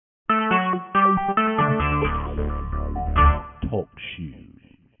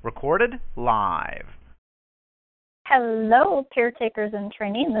Recorded live. Hello, CareTakers in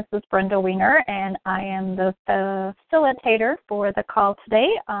Training. This is Brenda Wiener, and I am the facilitator for the call today,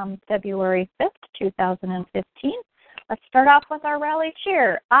 February 5th, 2015. Let's start off with our rally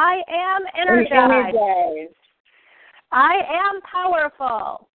cheer. I am energized. I am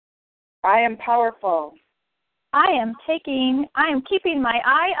powerful. I am powerful. I am keeping my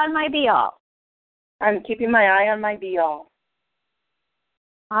eye on my be-all. I'm keeping my eye on my be-all.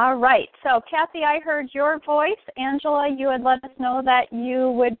 All right. So, Kathy, I heard your voice. Angela, you had let us know that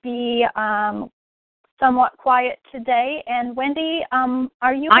you would be somewhat quiet today. And Wendy,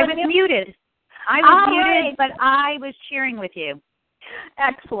 are you? I was muted. I was muted, but I was cheering with you.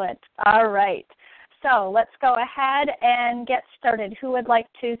 Excellent. All right. So let's go ahead and get started. Who would like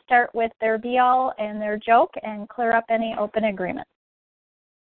to start with their be-all and their joke and clear up any open agreements?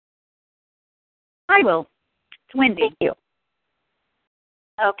 I will. It's Wendy. Thank you.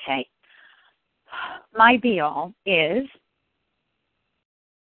 Okay. My be-all is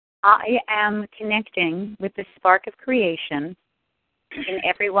I am connecting with the spark of creation in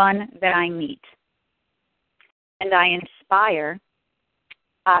everyone that I meet. And I inspire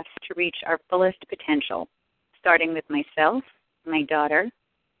us to reach our fullest potential, starting with myself, my daughter,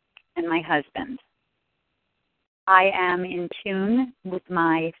 and my husband. I am in tune with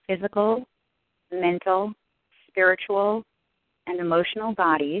my physical, mental, spiritual, and emotional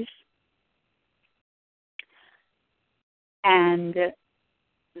bodies, and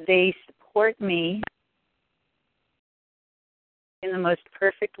they support me in the most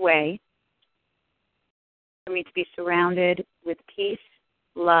perfect way for me to be surrounded with peace,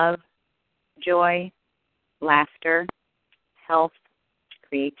 love, joy, laughter, health,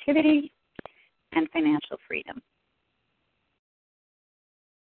 creativity, and financial freedom.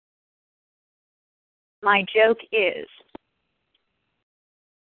 My joke is,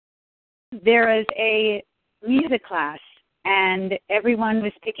 there is a music class, and everyone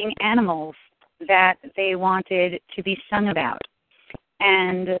was picking animals that they wanted to be sung about.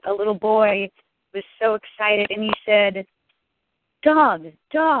 And a little boy was so excited, and he said, "Dog,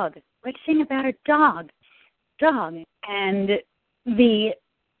 dog, let's sing about a dog, dog." And the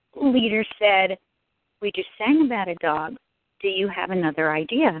leader said, "We just sang about a dog. Do you have another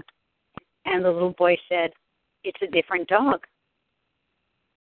idea?" And the little boy said, "It's a different dog."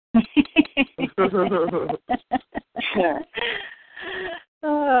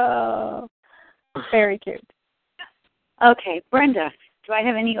 Oh, very cute. Okay, Brenda, do I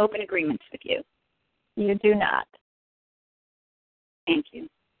have any open agreements with you? You do not. Thank you.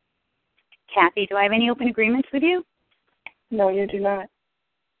 Kathy, do I have any open agreements with you? No, you do not.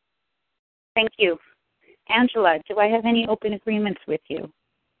 Thank you. Angela, do I have any open agreements with you?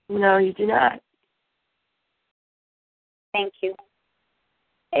 No, you do not. Thank you.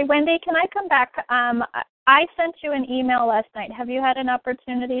 Hey, Wendy, can I come back? I sent you an email last night. Have you had an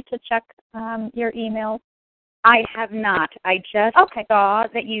opportunity to check your email? I have not. I just saw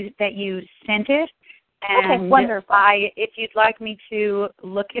that you sent it. And okay, wonderful. If you'd like me to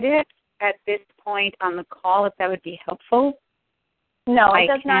look at it at this point on the call, if that would be helpful. No, it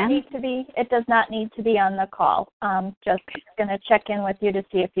does not need to be. It does not need to be on the call. Just going to check in with you to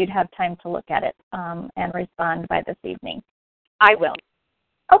see if you'd have time to look at it and respond by this evening. I will.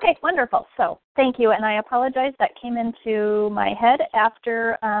 Okay, wonderful. So thank you, and I apologize. That came into my head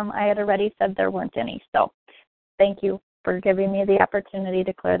after I had already said there weren't any. So thank you for giving me the opportunity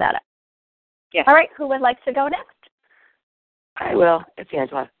to clear that up. Yes. All right, who would like to go next? I will. It's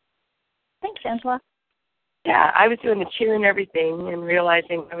Angela. Thanks, Angela. Yeah, I was doing the cheer and everything and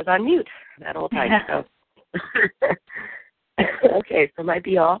realizing I was on mute that whole time. So. Okay, so my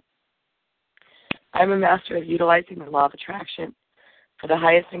be-all. I'm a master of utilizing the law of attraction for the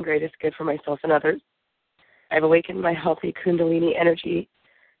highest and greatest good for myself and others. I've awakened my healthy Kundalini energy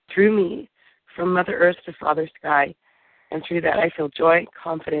through me from Mother Earth to Father Sky, and through that I feel joy,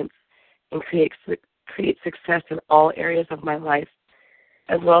 confidence, and create success in all areas of my life,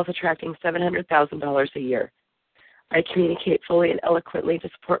 as well as attracting $700,000 a year. I communicate fully and eloquently to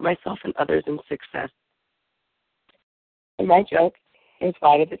support myself and others in success. And my joke is,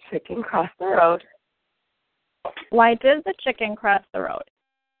 why did the chicken cross the road? Why did the chicken cross the road?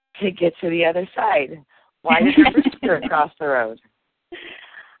 To get to the other side. Why did the rooster cross the road?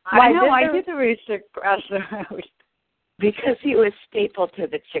 Why did the rooster cross the road? Because he was stapled to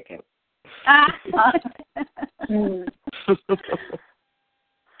the chicken.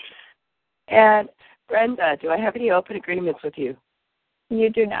 And Brenda, do I have any open agreements with you? You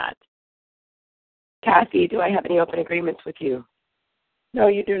do not. Kathy, do I have any open agreements with you? No,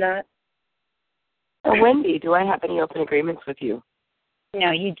 you do not. Wendy, do I have any open agreements with you?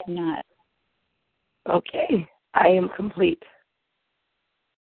 No, you do not. Okay, I am complete.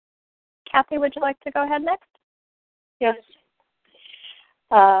 Kathy, would you like to go ahead next? Yes.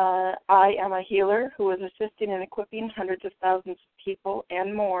 I am a healer who is assisting and equipping hundreds of thousands of people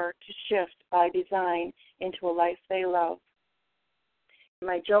and more to shift by design into a life they love.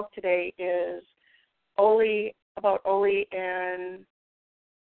 My joke today is about Oli and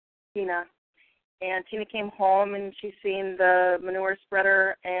Tina. And Tina came home and she's seen the manure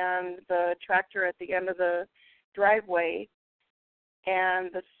spreader and the tractor at the end of the driveway.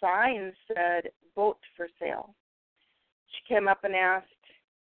 And the sign said, "Boat for sale." She came up and asked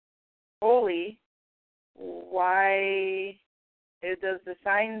Oli, "Why does the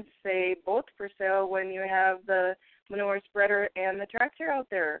sign say boat for sale when you have the manure spreader and the tractor out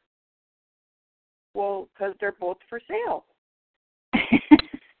there?" "Well, because they're both for sale."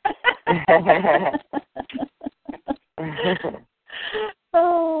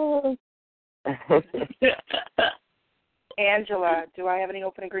 Oh. Angela, do I have any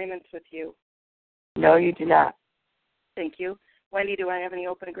open agreements with you? No, you do not. Thank you. Wendy, do I have any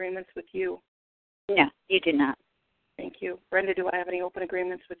open agreements with you? No, you do not. Thank you. Brenda, do I have any open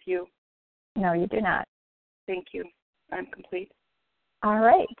agreements with you? No, you do not. Thank you. I'm complete. All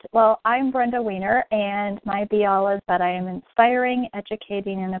right. Well, I'm Brenda Weiner, and my be-all is that I am inspiring,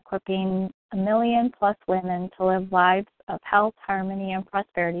 educating, and equipping 1 million-plus women to live lives of health, harmony, and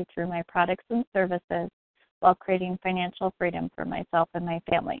prosperity through my products and services while creating financial freedom for myself and my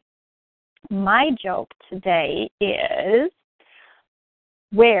family. My joke today is,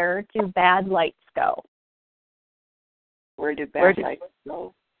 where do bad lights go? Where do bad lights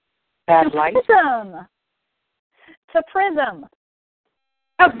go? Bad lights? Prism. To Prism.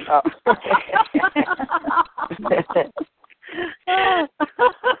 Oh.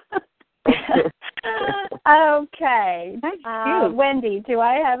 Okay. That's cute. Wendy, do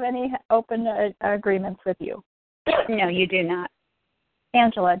I have any open agreements with you? No, you do not.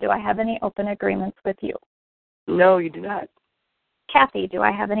 Angela, do I have any open agreements with you? No, you do not. Kathy, do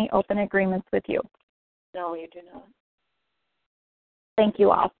I have any open agreements with you? No, you do not. Thank you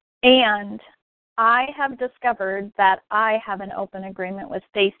all. And I have discovered that I have an open agreement with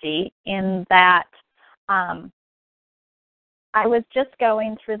Stacy in that I was just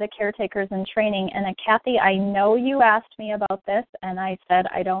going through the caretakers in training, and Kathy, I know you asked me about this, and I said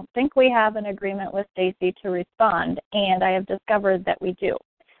I don't think we have an agreement with Stacy to respond, and I have discovered that we do,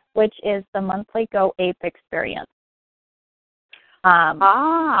 which is the monthly Go Ape experience.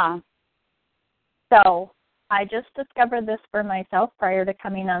 So I just discovered this for myself prior to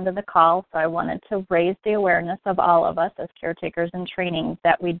coming onto the call, so I wanted to raise the awareness of all of us as caretakers in training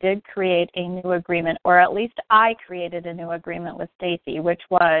that we did create a new agreement, or at least I created a new agreement with Stacy, which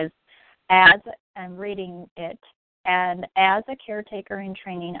was, as I'm reading it, and as a caretaker in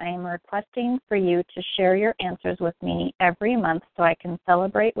training, I am requesting for you to share your answers with me every month so I can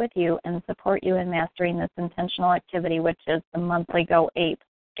celebrate with you and support you in mastering this intentional activity, which is the monthly Go Ape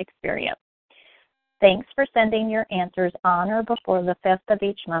experience. Thanks for sending your answers on or before the 5th of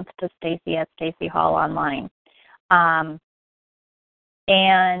each month to Stacy at Stacy Hall Online.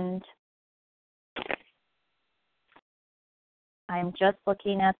 And I'm just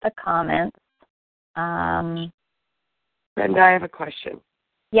looking at the comments. Brenda, I have a question.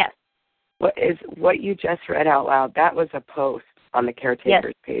 Yes. What you just read out loud, that was a post on the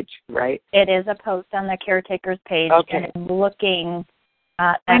caretakers page, right? It is a post on the caretakers page. Okay. And I'm looking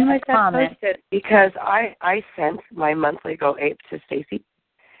at When the was that comment. posted? Because I sent my monthly Go Ape to Stacy,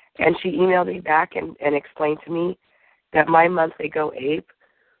 and she emailed me back and explained to me that my monthly Go Ape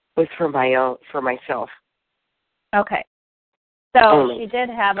was for myself. Okay. So Only. she did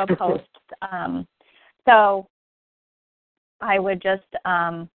have a post. So I would just,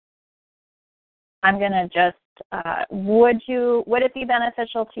 I'm going to just, would it be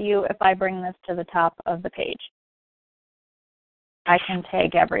beneficial to you if I bring this to the top of the page? I can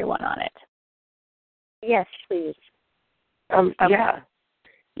tag everyone on it. Yes, please. Okay. Yeah.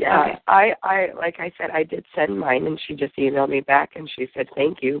 Okay. I like I said, I did send mine, and she just emailed me back, and she said,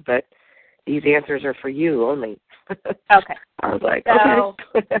 thank you, but these answers are for you only. Okay. I was like, So,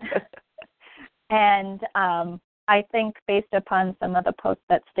 okay. And I think based upon some of the posts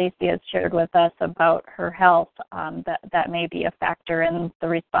that Stacy has shared with us about her health, that may be a factor in the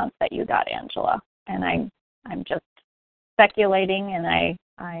response that you got, Angela. And I'm just speculating, and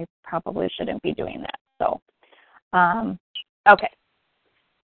I probably shouldn't be doing that. So, okay.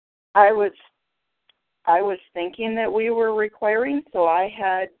 I was thinking that we were requiring, so I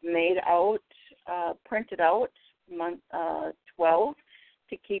had printed out month 12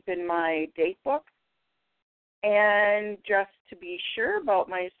 to keep in my date book. And just to be sure about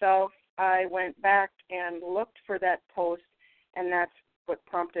myself, I went back and looked for that post, and that's what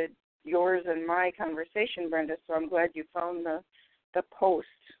prompted yours and my conversation, Brenda. So I'm glad you found the post.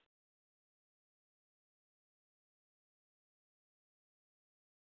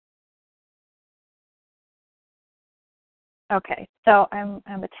 Okay, so I'm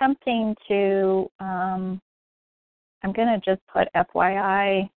attempting to, I'm going to just put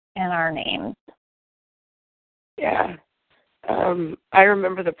FYI and our names. Yeah. I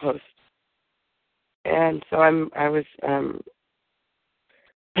remember the post. And so I was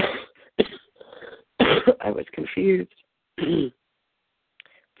I was confused. A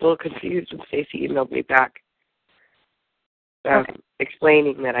little confused when Stacy emailed me back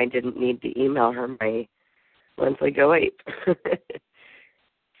explaining that I didn't need to email her my monthly Go Ape.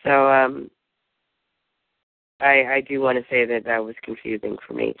 So I do want to say that was confusing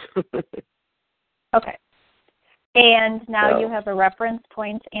for me. Okay. And now you have a reference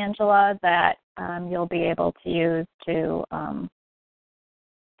point, Angela, that you'll be able to use to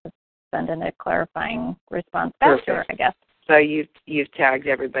send in a clarifying response back to her, I guess. So you've tagged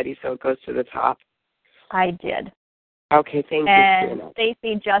everybody so it goes to the top? I did. Okay, thank you. And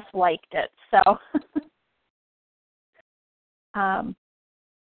Stacy just liked it, so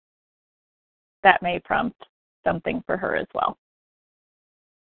that may prompt something for her as well.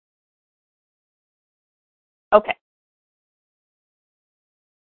 Okay.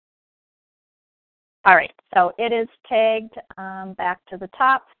 All right, so it is tagged back to the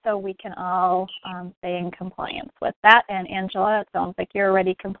top so we can all stay in compliance with that. And Angela, it sounds like you're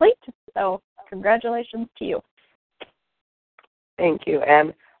already complete, so congratulations to you. Thank you.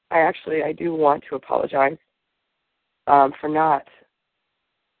 And I do want to apologize for not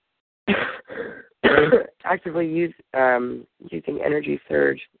actively using Energy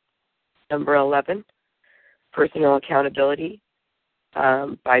Surge number 11, personal accountability,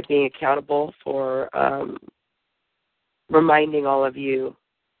 by being accountable for reminding all of you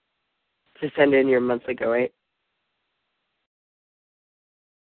to send in your monthly Go Ape.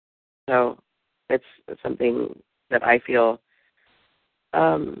 So it's something that I feel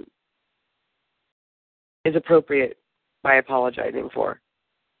is appropriate by apologizing for.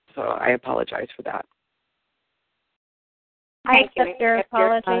 So I apologize for that. I accept your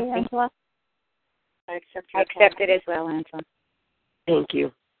apology, Angela. I accept it as well, Angela. Thank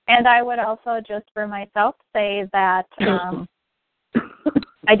you. And I would also, just for myself, say that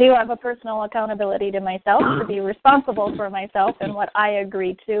I do have a personal accountability to myself to be responsible for myself and what I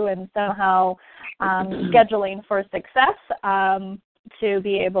agree to, and somehow scheduling for success to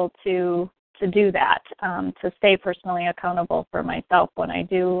be able to do that, to stay personally accountable for myself when I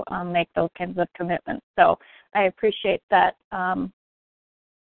do make those kinds of commitments. So I appreciate that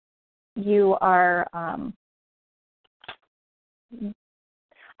you are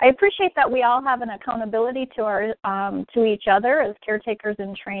I appreciate that we all have an accountability to our to each other as caretakers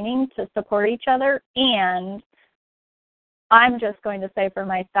in training to support each other. And I'm just going to say for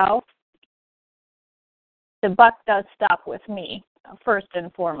myself, the buck does stop with me, first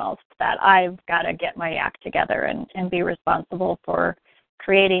and foremost, that I've got to get my act together and be responsible for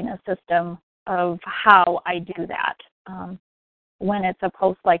creating a system of how I do that. When it's a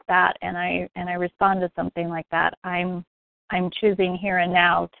post like that and I respond to something like that, I'm choosing here and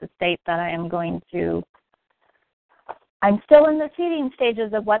now to state that I'm still in the seeding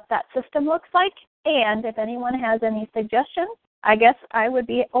stages of what that system looks like, and if anyone has any suggestions, I guess I would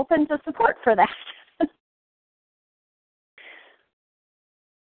be open to support for that.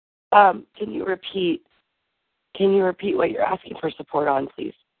 Can you repeat what you're asking for support on,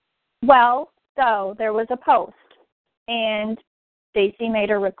 please? Well, so there was a post, and Stacy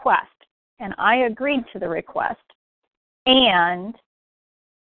made a request, and I agreed to the request. And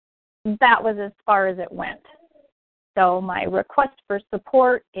that was as far as it went. So my request for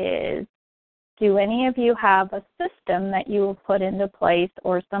support is, do any of you have a system that you have put into place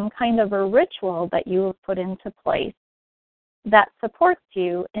or some kind of a ritual that you have put into place that supports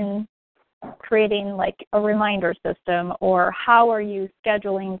you in creating like a reminder system, or how are you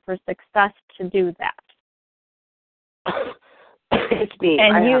scheduling for success to do that? It's me.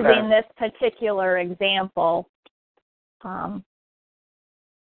 And using this particular example,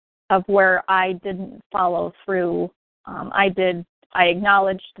 of where I didn't follow through. I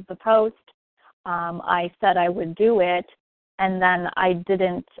acknowledged the post. I said I would do it, and then I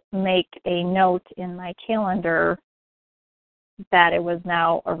didn't make a note in my calendar that it was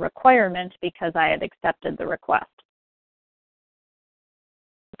now a requirement because I had accepted the request.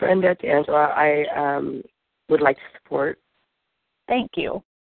 Brenda, to Angela, I would like to support. Thank you.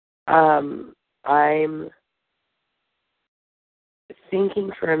 I'm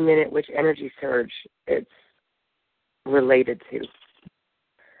thinking for a minute which energy surge it's related to.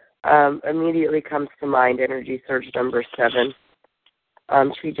 Immediately comes to mind energy surge number 7,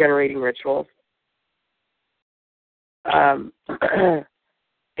 tree generating rituals.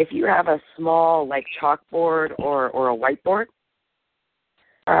 If you have a small, like, chalkboard or a whiteboard,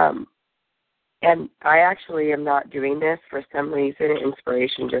 and I actually am not doing this for some reason.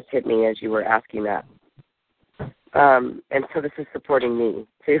 Inspiration just hit me as you were asking that. And so this is supporting me,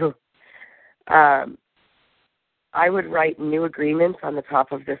 too. I would write new agreements on the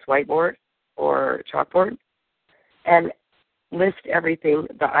top of this whiteboard or chalkboard and list everything,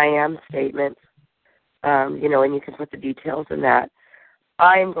 the I am statements, and you can put the details in that.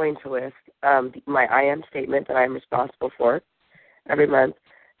 I am going to list my I am statement that I am responsible for every month.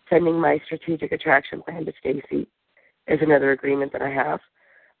 Sending my strategic attraction plan to Stacy is another agreement that I have.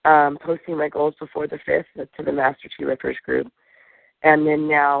 Posting my goals before the 5th to the Master Tree Rippers group. And then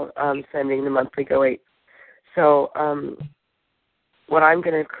now sending the monthly Go 8. So what I'm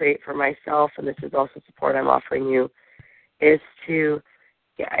going to create for myself, and this is also support I'm offering you, is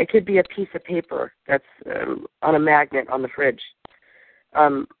it could be a piece of paper that's on a magnet on the fridge.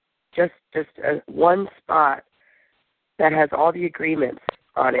 Just one spot that has all the agreements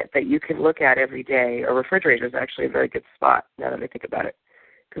on it that you can look at every day. A refrigerator is actually a very good spot, now that I think about it,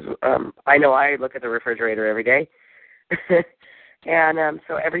 because I know I look at the refrigerator every day. And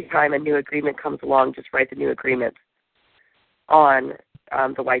so every time a new agreement comes along, just write the new agreement on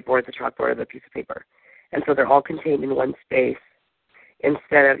the whiteboard, the chalkboard, or the piece of paper. And so they're all contained in one space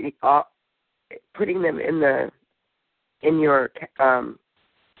instead of putting them in your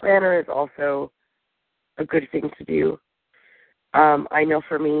planner is also a good thing to do. I know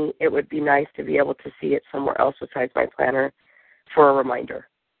for me, it would be nice to be able to see it somewhere else besides my planner for a reminder.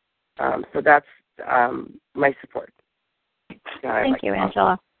 So that's my support. Thank you,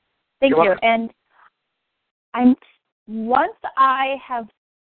 Angela. Thank you. And once I have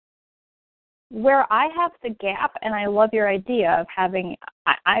the gap, and I love your idea of having,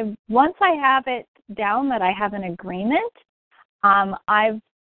 once I have it down that I have an agreement, I've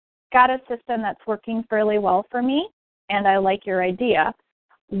got a system that's working fairly well for me, and I like your idea.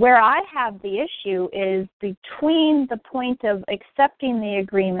 Where I have the issue is between the point of accepting the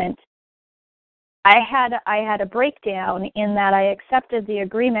agreement. I had a breakdown in that I accepted the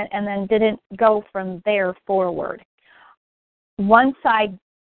agreement and then didn't go from there forward.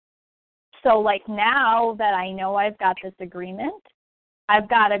 So like now that I know I've got this agreement, I've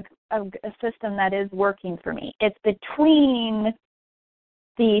got a system that is working for me. It's between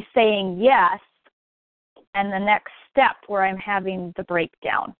the saying yes and the next step where I'm having the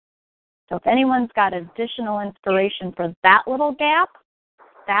breakdown. So if anyone's got additional inspiration for that little gap,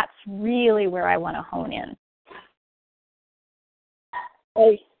 that's really where I want to hone in.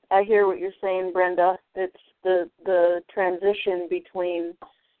 I hear what you're saying, Brenda. It's the transition between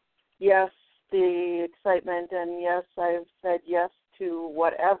yes, the excitement, and yes, I've said yes to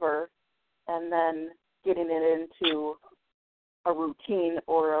whatever, and then getting it into a routine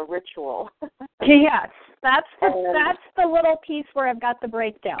or a ritual. Yes, that's the little piece where I've got the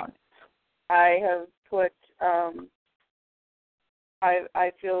breakdown. I have put,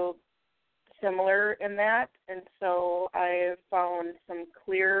 I feel similar in that, and so I have found some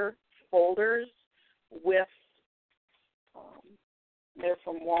clear folders with, they're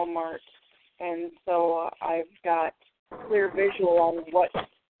from Walmart, and so I've got clear visual on what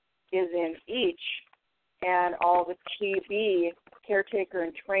is in each, and all the TB, caretaker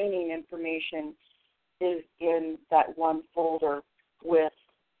and training information is in that one folder with,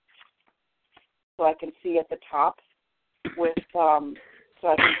 so I can see at the top with, so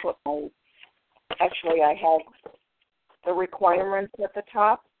I can put my, actually I have the requirements at the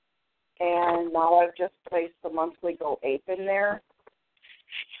top, and now I've just placed the monthly Go Ape in there,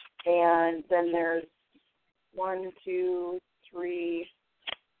 and then there's 1, 2, 3,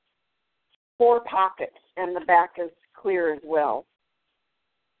 4 pockets, and the back is clear as well.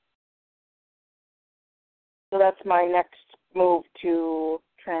 So that's my next move to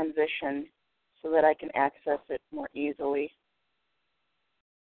transition so that I can access it more easily.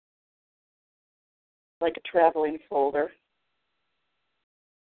 Like a traveling folder.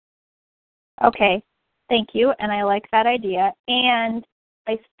 Okay, thank you, and I like that idea. And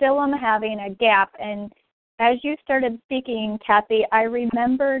I still am having a gap, and as you started speaking, Kathy, I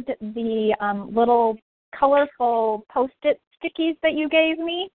remembered the little colorful Post-it stickies that you gave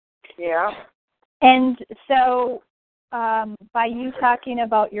me. Yeah. And so by you talking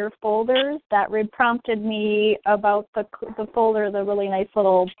about your folders, that prompted me about the folder, the really nice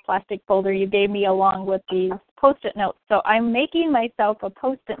little plastic folder you gave me along with these Post-it notes. So I'm making myself a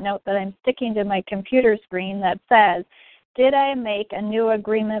Post-it note that I'm sticking to my computer screen that says, did I make a new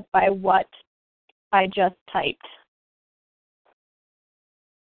agreement by what I just typed?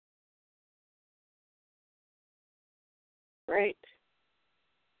 Great.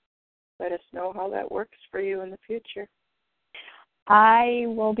 Let us know how that works for you in the future. I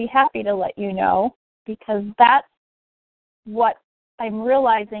will be happy to let you know, because that's what I'm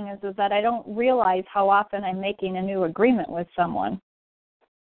realizing is that I don't realize how often I'm making a new agreement with someone.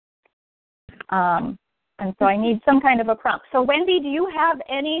 And so I need some kind of a prompt. So, Wendy, do you have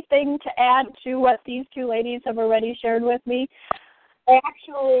anything to add to what these two ladies have already shared with me? I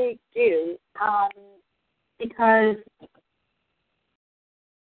actually do, because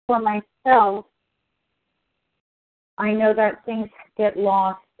for myself, I know that things get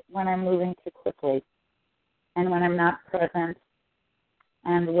lost when I'm moving too quickly and when I'm not present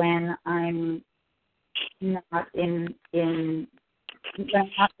and when I'm not listening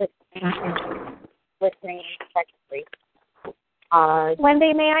effectively.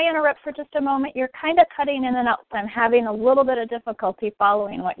 Wendy, may I interrupt for just a moment? You're kind of cutting in and out, so I'm having a little bit of difficulty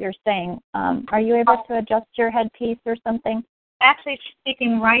following what you're saying. Are you able to adjust your headpiece or something? Actually, it's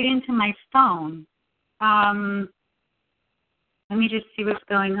speaking right into my phone. Let me just see what's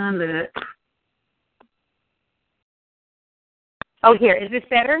going on with it. Oh, here. Is this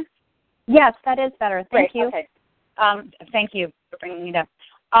better? Yes, that is better. Thank you. Okay. Thank you for bringing it up.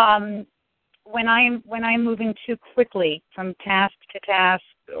 When I'm moving too quickly from task to task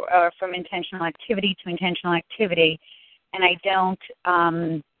or from intentional activity to intentional activity, and I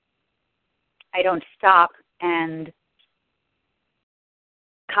don't stop and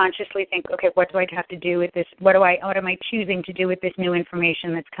consciously think, okay, what do I have to do with this? What am I choosing to do with this new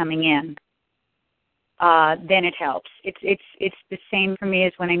information that's coming in? Then it helps. It's the same for me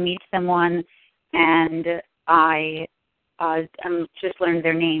as when I meet someone and I'm just learned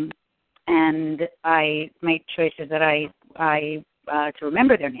their name, and I make choices that I to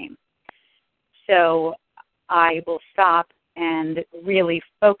remember their name. So I will stop and really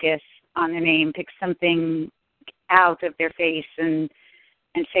focus on their name, pick something out of their face and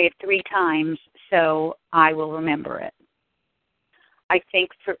say it 3 times so I will remember it. I think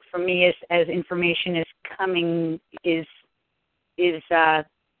for me, as information is coming, is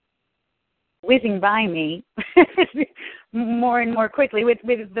whizzing by me more and more quickly with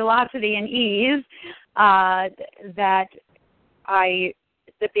velocity and ease, that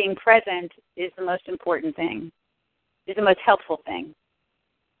being present is the most important thing, is the most helpful thing.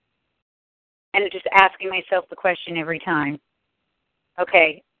 And just asking myself the question every time.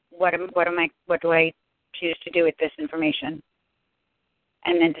 Okay, what do I choose to do with this information?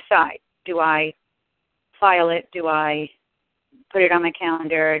 And then decide, do I file it? Do I put it on my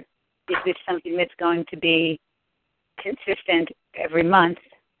calendar? Is this something that's going to be consistent every month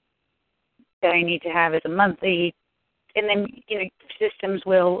that I need to have as a monthly? And then, systems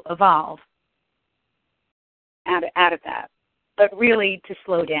will evolve out of that. But really to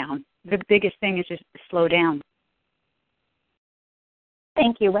slow down. The biggest thing is just to slow down.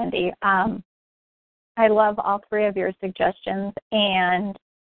 Thank you, Wendy. I love all 3 of your suggestions, and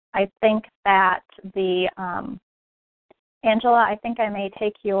I think that Angela, I think I may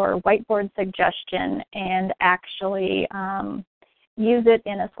take your whiteboard suggestion and actually use it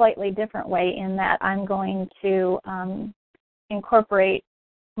in a slightly different way, in that I'm going to incorporate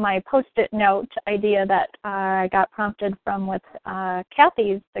my Post-it note idea that I got prompted from with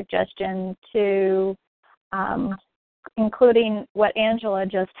Kathy's suggestion to including what Angela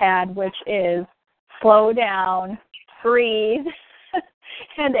just had, which is slow down, breathe,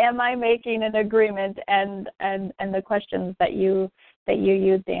 and am I making an agreement? And the questions that you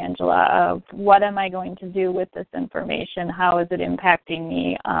used, Angela, of what am I going to do with this information? How is it impacting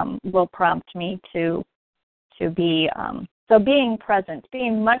me? Will prompt me to be so being present,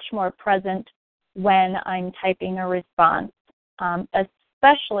 being much more present when I'm typing a response,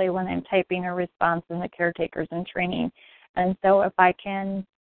 especially when I'm typing a response in the caretakers in training. And so if I can,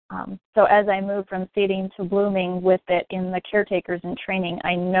 so as I move from seeding to blooming with it in the caretakers in training,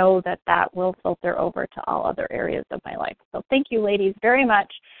 I know that will filter over to all other areas of my life. So thank you, ladies, very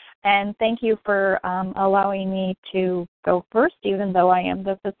much. And thank you for allowing me to go first, even though I am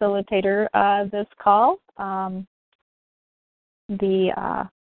the facilitator of this call. The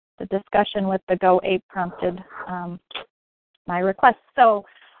discussion with the Go Ape prompted my request. So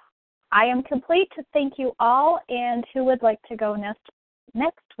I am complete. Thank you all. And who would like to go next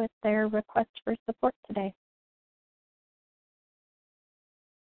with their request for support today?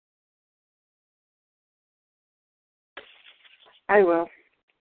 I will.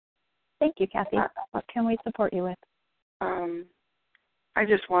 Thank you, Kathy. What can we support you with? I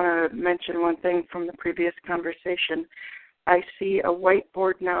just want to mention one thing from the previous conversation. I see a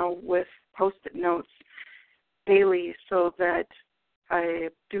whiteboard now with Post-it notes daily so that I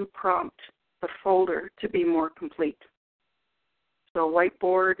do prompt the folder to be more complete. So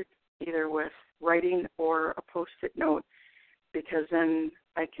whiteboard, either with writing or a Post-it note, because then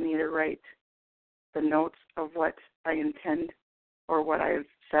I can either write the notes of what I intend or what I've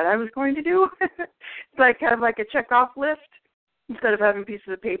said I was going to do. It's like kind of like a check-off list. Instead of having pieces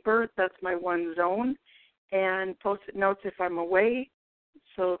of paper, that's my one zone. And Post-it notes if I'm away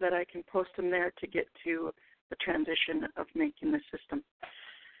so that I can post them there to get to the transition of making the system.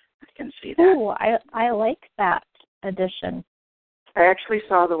 I can see that. Ooh, I like that addition. I actually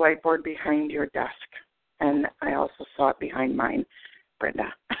saw the whiteboard behind your desk, and I also saw it behind mine,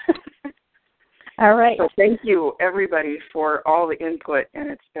 Brenda. All right. So thank you, everybody, for all the input, and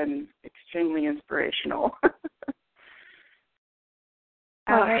it's been extremely inspirational.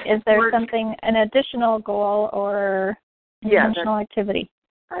 All right. Is there something, an additional goal or intentional activity?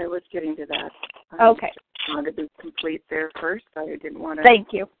 I was getting to that. Okay. I wanted to be complete there first. I didn't want to. Thank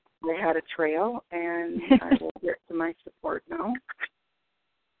you. I had a trail, and I will get to my support now.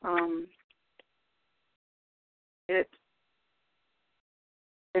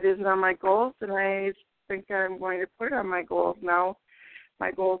 It is on my goals, and I think I'm going to put it on my goals now.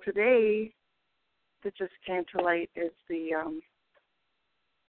 My goal today that just came to light is the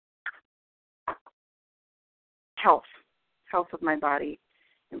health of my body,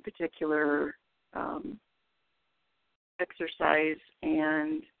 in particular exercise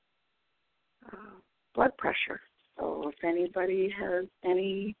and blood pressure. So if anybody has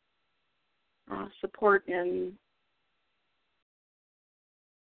any support in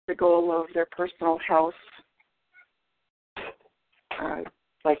the goal of their personal health, I'd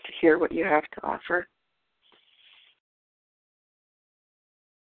like to hear what you have to offer.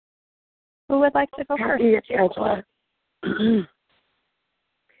 Who would like to go first? Angela.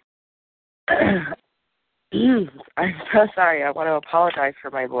 I'm so sorry. I want to apologize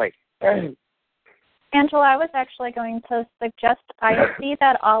for my voice. Angela, I was actually going to suggest, I see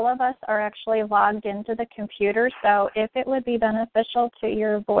that all of us are actually logged into the computer, so if it would be beneficial to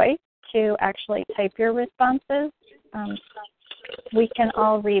your voice to actually type your responses, we can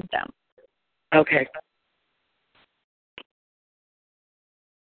all read them. Okay.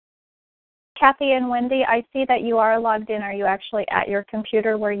 Kathy and Wendy, I see that you are logged in. Are you actually at your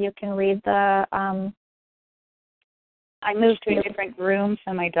computer where you can read the... I moved to a different room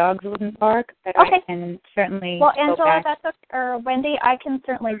so my dogs wouldn't bark, but okay. I can certainly Well, go Angela, back. or Wendy, I can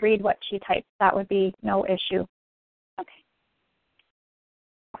certainly read what she types. That would be no issue. Okay.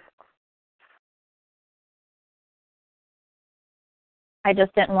 I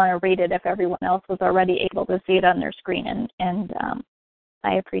just didn't want to read it if everyone else was already able to see it on their screen, and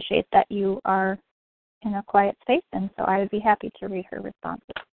I appreciate that you are in a quiet space, and so I would be happy to read her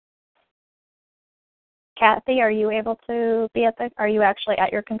responses. Kathy, are you able to be are you actually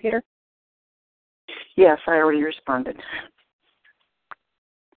at your computer? Yes, I already responded.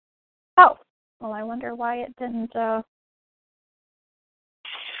 Oh, well, I wonder why it didn't.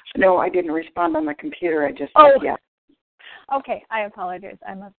 No, I didn't respond on the computer. I just said yes. Okay, I apologize.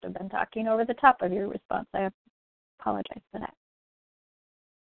 I must have been talking over the top of your response. I apologize for that.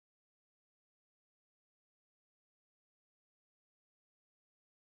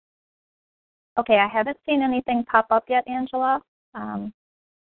 Okay, I haven't seen anything pop up yet, Angela.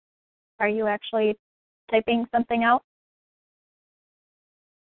 Are you actually typing something out?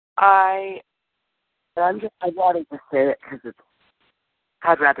 I'd rather just say it because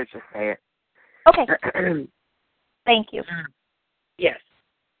I'd rather just say it. Okay. Thank you. Yes.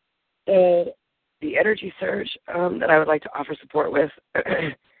 The energy surge that I would like to offer support with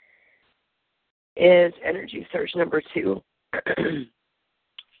is energy surge number 2.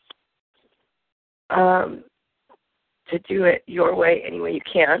 To do it your way any way you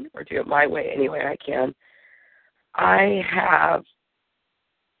can, or do it my way any way I can. I have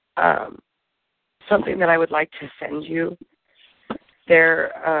something that I would like to send you.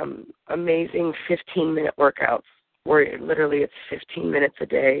 They're amazing 15-minute workouts where literally it's 15 minutes a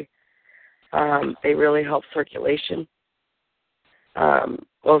day. They really help circulation,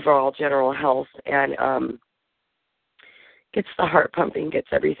 overall general health, and gets the heart pumping, gets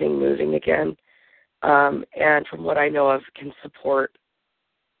everything moving again. And from what I know of, can support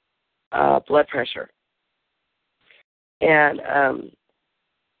blood pressure. And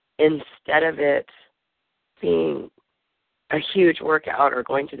instead of it being a huge workout or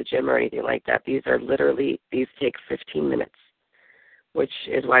going to the gym or anything like that, these take 15 minutes. which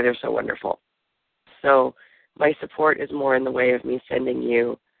is why they're so wonderful. So my support is more in the way of me sending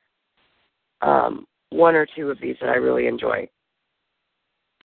you one or two of these that I really enjoy.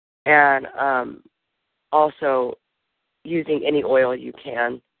 And also using any oil you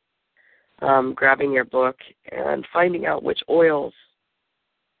can, grabbing your book and finding out which oils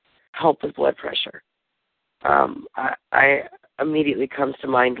help with blood pressure. I immediately comes to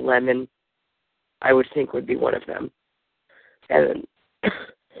mind lemon, I would think would be one of them. And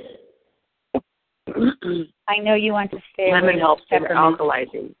I know you want to stay lemon helps in peppermint.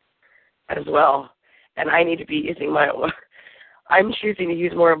 alkalizing as well. And I need to be using my oil. I'm choosing to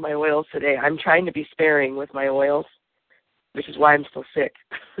use more of my oils today. I'm trying to be sparing with my oils, which is why I'm still sick.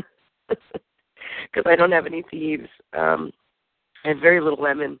 Because I don't have any thieves. I have very little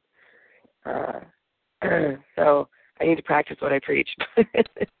lemon. So I need to practice what I preach.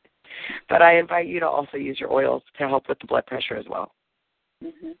 But I invite you to also use your oils to help with the blood pressure as well.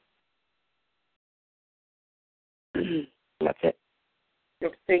 Mm-hmm. That's it.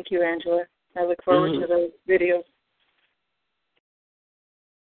 Thank you, Angela. I look forward to those videos.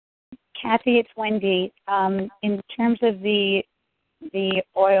 Kathy, it's Wendy. In terms of the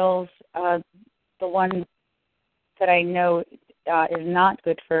oils, the one that I know is not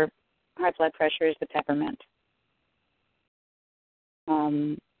good for high blood pressure is the peppermint.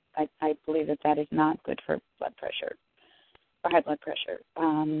 I believe that is not good for blood pressure, for high blood pressure.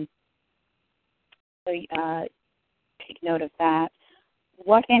 So take note of that.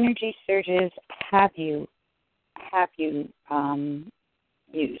 What energy surges have you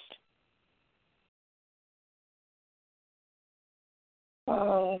used?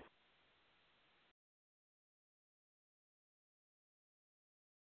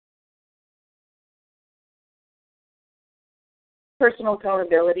 Personal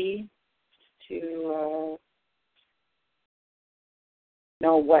accountability to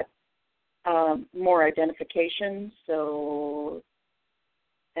know what more identification, so,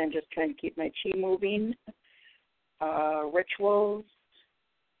 and just trying to keep my chi moving. Rituals.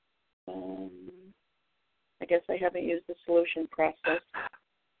 I guess I haven't used the solution process.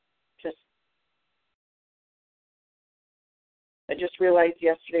 I just realized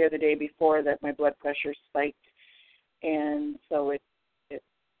yesterday or the day before that my blood pressure spiked, and so it's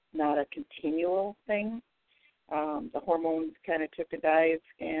not a continual thing. The hormones kind of took a dive,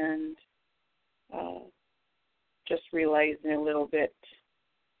 and just realizing a little bit.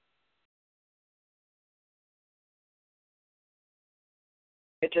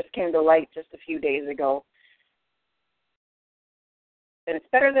 It just came to light just a few days ago. And it's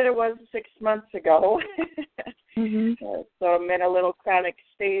better than it was 6 months ago. Mm-hmm. So I'm in a little chronic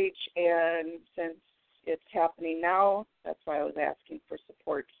stage, and since it's happening now, that's why I was asking for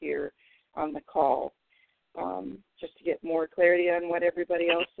support here on the call, just to get more clarity on what everybody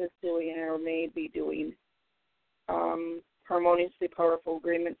else is doing or may be doing. Harmoniously powerful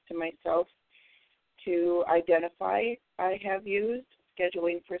agreements to myself to identify I have used.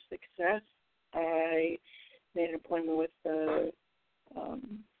 Scheduling for success. I made an appointment with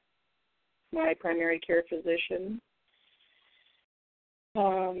my primary care physician,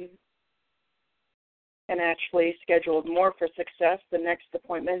 and actually scheduled more for success. The next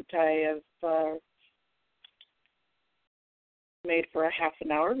appointment I have made for a half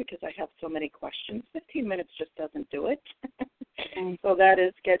an hour because I have so many questions. 15 minutes just doesn't do it. So that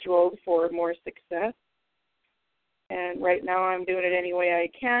is scheduled for more success. And right now I'm doing it any way I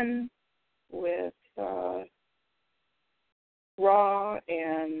can with raw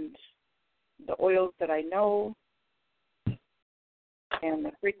and the oils that I know and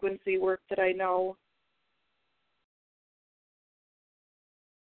the frequency work that I know.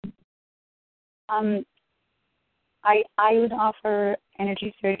 I would offer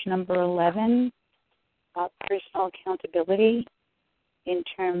Energy Surge number 11, personal accountability in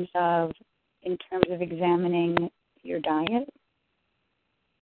terms of examining your diet,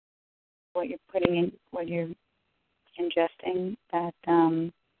 what you're putting in, what you're ingesting that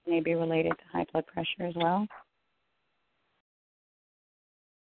may be related to high blood pressure as well.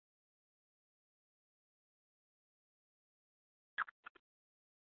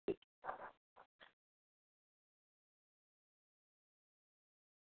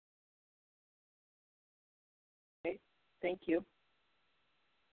 Okay, thank you.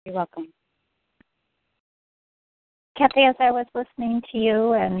 You're welcome. Kathy, as I was listening to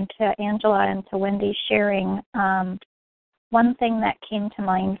you and to Angela and to Wendy sharing, one thing that came to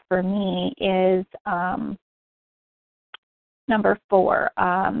mind for me is number 4,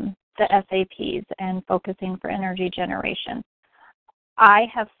 the SAPs and focusing for energy generation. I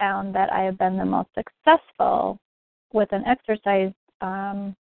have found that I have been the most successful with an exercise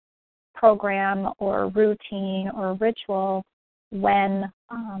program or routine or ritual when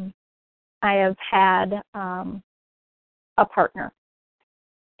I have had a partner.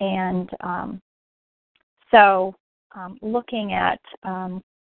 And so looking at,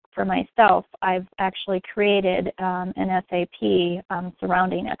 for myself, I've actually created an SAP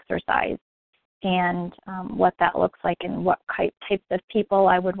surrounding exercise and what that looks like and what types of people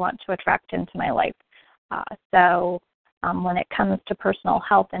I would want to attract into my life. So when it comes to personal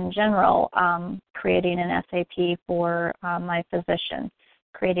health in general, creating an SAP for my physician,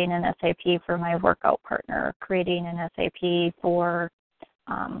 creating an SAP for my workout partner, creating an SAP for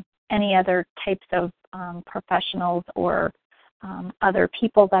any other types of professionals or other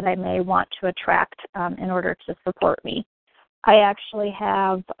people that I may want to attract in order to support me. I actually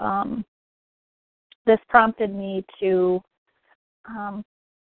have, this prompted me to,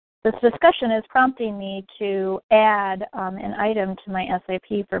 this discussion is prompting me to add an item to my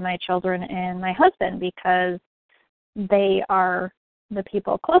SAP for my children and my husband because they are the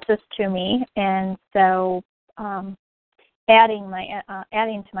people closest to me, and so adding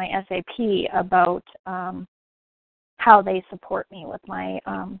to my SAP about how they support me with my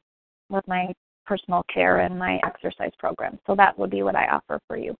personal care and my exercise program. So that would be what I offer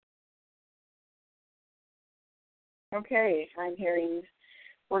for you. Okay, I'm hearing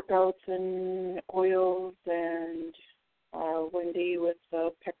workouts and oils and Wendy with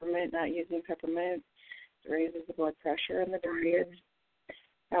peppermint, not using peppermint, raises the blood pressure in the diet.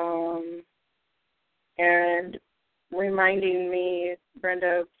 And reminding me,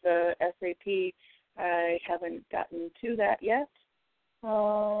 Brenda, of the SAP, I haven't gotten to that yet,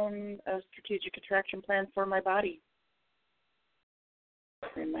 a strategic attraction plan for my body.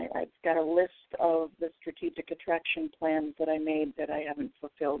 And I've got a list of the strategic attraction plans that I made that I haven't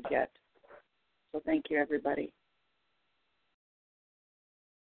fulfilled yet. So thank you, everybody.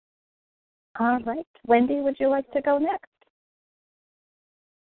 All right. Wendy, would you like to go next?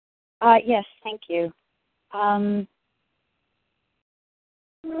 Yes, thank you.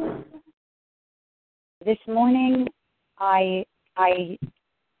 This morning, I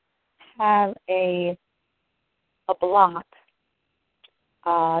have a block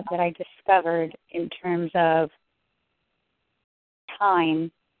that I discovered in terms of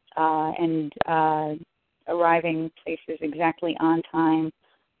time and arriving places exactly on time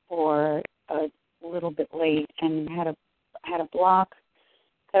or a little bit late, and had a block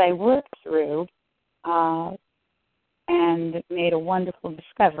that I worked through and made a wonderful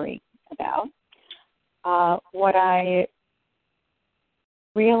discovery about. What I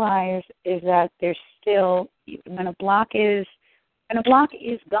realize is that there's still, when a block is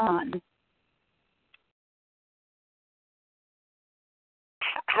gone,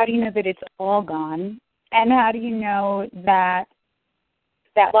 how do you know that it's all gone? And how do you know that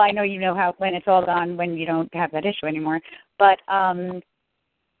well, I know you know how when it's all gone, when you don't have that issue anymore, but how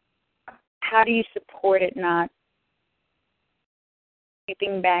do you support it not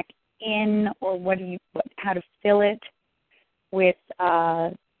creeping back in, or how to fill it with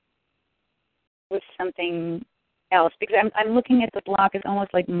something else? Because I'm looking at the block as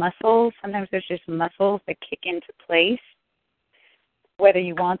almost like muscles. Sometimes there's just muscles that kick into place, whether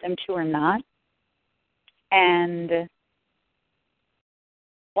you want them to or not. And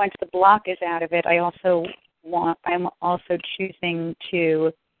once the block is out of it, I'm also choosing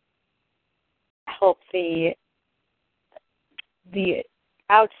to help the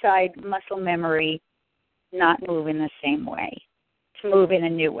outside muscle memory not move in the same way, to move in a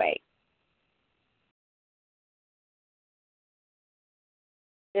new way.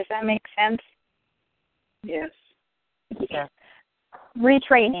 Does that make sense? Yes. Yes.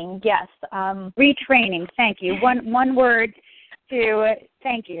 Retraining, yes. Retraining, thank you. One word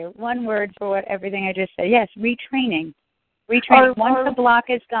thank you. One word for everything I just said. Yes, retraining. Once the block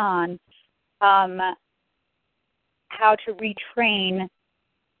is gone, how to retrain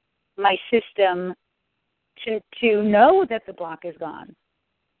my system to know that the block is gone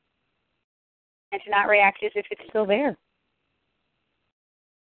and to not react as if it's still there.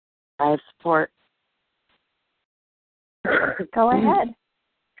 I have support. Go ahead.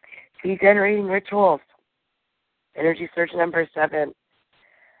 Generating rituals. Energy surge number 7.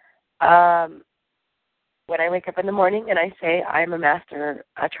 When I wake up in the morning and I say I'm a master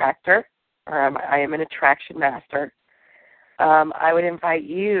attractor, or I am an attraction master, I would invite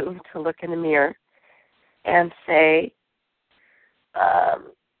you to look in the mirror and say, I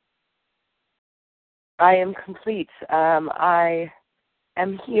am complete. I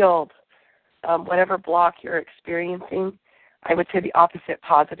am healed. Whatever block you're experiencing, I would say the opposite,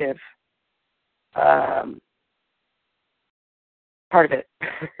 positive. part of it.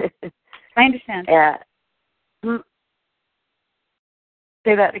 I understand.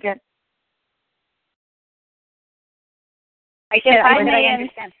 Say that again. I said I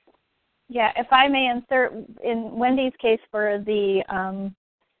understand. Yeah, if I may insert in Wendy's case for the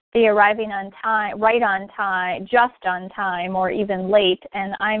arriving on time, right on time, just on time, or even late,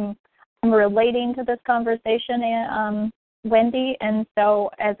 and I'm relating to this conversation, Wendy, and so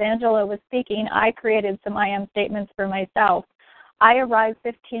as Angela was speaking, I created some I am statements for myself. I arrive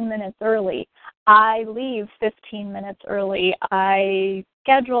 15 minutes early. I leave 15 minutes early. I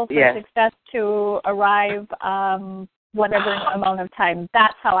schedule for success to arrive whatever amount of time.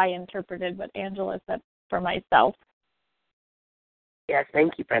 That's how I interpreted what Angela said for myself. Yes,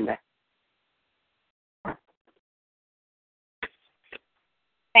 thank you, Brenda.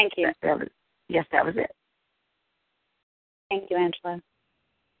 Thank you. That was it. Thank you, Angela.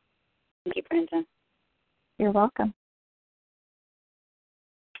 Thank you, Brenda. You're welcome.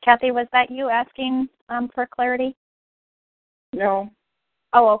 Kathy, was that you asking for clarity? No.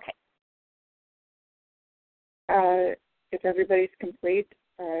 Oh, okay. If everybody's complete,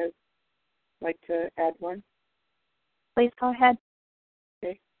 I'd like to add one. Please go ahead.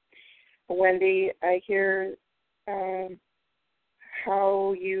 Okay. Wendy, I hear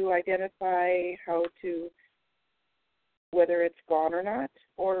how you identify whether it's gone or not,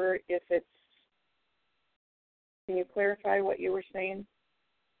 or if it's, can you clarify what you were saying?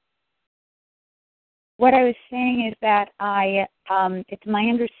 What I was saying is that it's my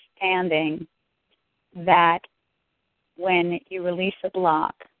understanding that when you release a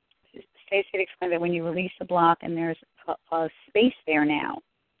block, Stacey had explained that when you release a block and there's a space there now,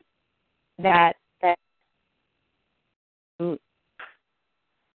 that you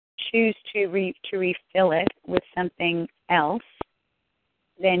choose to refill it with something else,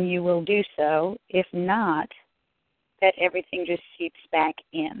 then you will do so. If not, that everything just seeps back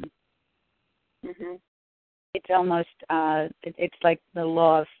in. Mm-hmm. It's almost, it's like the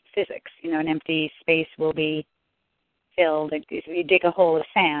law of physics. You know, an empty space will be filled. You dig a hole of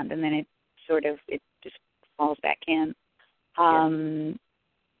sand, and then it just falls back in.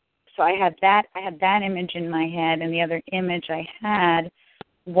 So I had that image in my head, and the other image I had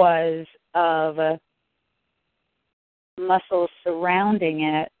was of muscles surrounding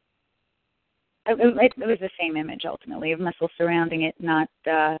it. It was the same image, ultimately, of muscles surrounding it, not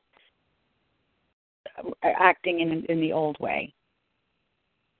acting in the old way.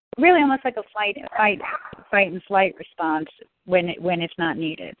 Really, almost like a fight and flight response when it's not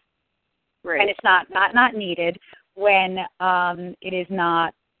needed. Right. And it's not needed when it is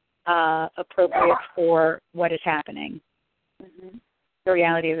not appropriate for what is happening. Mm-hmm. The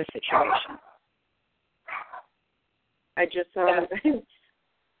reality of the situation. I just saw.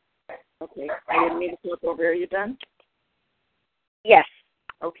 Okay, I didn't mean to flip over. Are you done? Yes.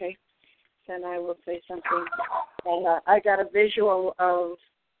 Okay. Then I will say something. I got a visual of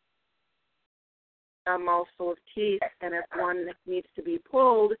a mouthful of teeth, and if one needs to be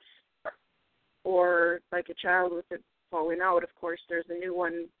pulled, or like a child with it falling out, of course, there's a new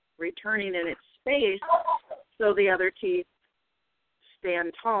one returning in its space, so the other teeth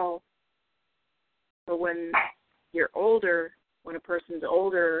stand tall. But when you're older, when a person's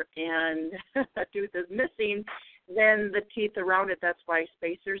older and a tooth is missing, then the teeth around it, that's why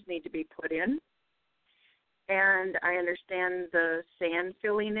spacers need to be put in. And I understand the sand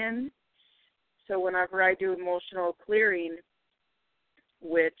filling in. So whenever I do emotional clearing,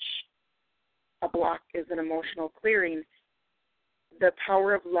 which a block is an emotional clearing, the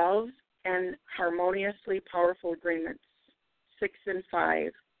power of love and harmoniously powerful agreements, 6 and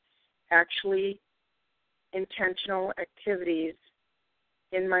 5, actually intentional activities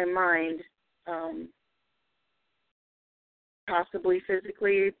in my mind, possibly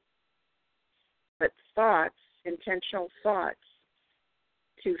physically, but thoughts, intentional thoughts,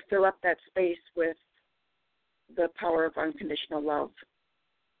 to fill up that space with the power of unconditional love.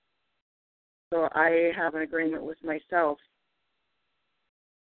 So I have an agreement with myself.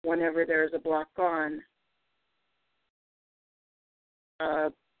 Whenever there's a block gone,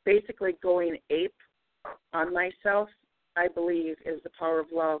 basically going ape on myself, I believe, is the power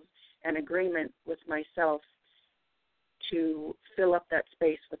of love and agreement with myself to fill up that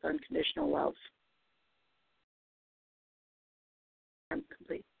space with unconditional love. I'm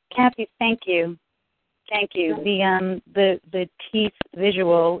complete. Kathy, thank you. Thank you. The teeth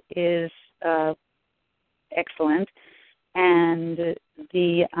visual is excellent, and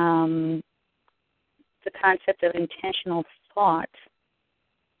the concept of intentional thought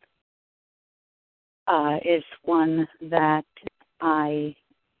is one that I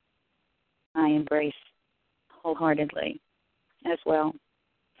embrace wholeheartedly. as well.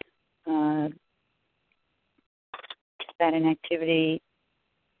 That an activity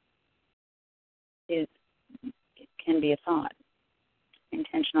can be a thought.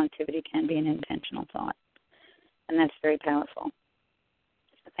 Intentional activity can be an intentional thought. And that's very powerful.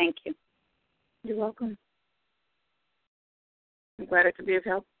 So thank you. You're welcome. I'm glad I could be of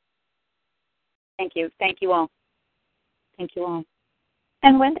help. Thank you. Thank you all. Thank you all.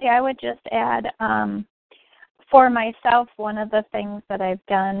 And Wendy, I would just add, for myself, one of the things that I've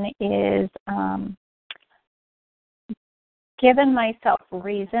done is given myself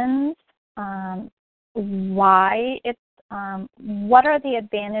reasons why it's, what are the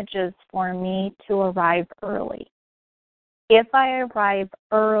advantages for me to arrive early? If I arrive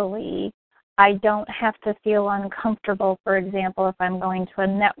early, I don't have to feel uncomfortable, for example, if I'm going to a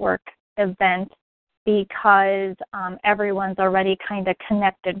network event because everyone's already kind of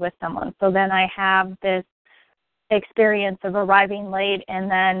connected with someone. So then I have this experience of arriving late and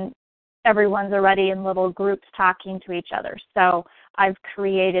then everyone's already in little groups talking to each other. So I've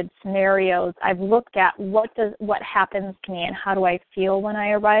created scenarios. I've looked at what happens to me and how do I feel when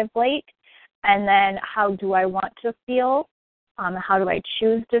I arrive late, and then how do I want to feel, how do I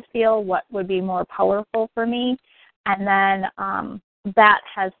choose to feel, what would be more powerful for me, and then that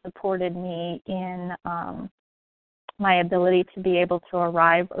has supported me in my ability to be able to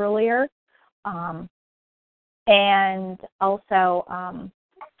arrive earlier, and also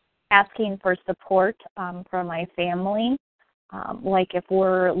asking for support from my family, like if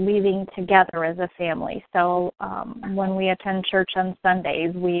we're leaving together as a family. So when we attend church on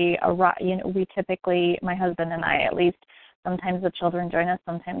Sundays, we typically, my husband and I at least, sometimes the children join us,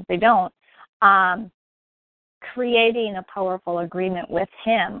 sometimes they don't, creating a powerful agreement with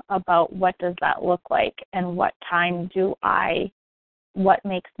him about what does that look like and what time what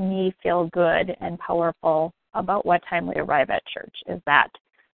makes me feel good and powerful about what time we arrive at church. Is that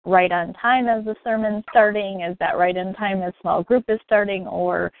right on time as the sermon's starting? Is that right on time as small group is starting?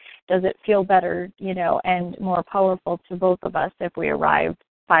 Or does it feel better, and more powerful to both of us if we arrive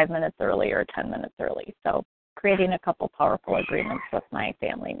 5 minutes early or 10 minutes early? So creating a couple powerful agreements with my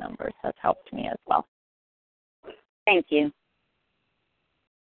family members has helped me as well. Thank you.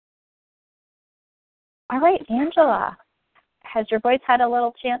 All right, Angela, has your voice had a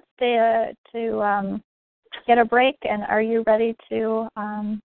little chance to get a break, and are you ready to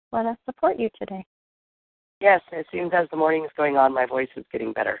let us support you today? Yes, it seems as the morning is going on, my voice is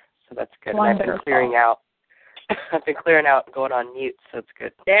getting better, so that's good. Wonderful. And I've been clearing out. I've been clearing out and going on mute, so it's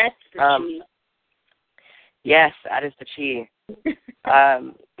good. That's the key. Yes, that is the key.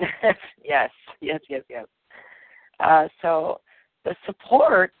 Yes. So the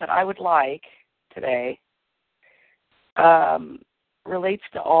support that I would like today relates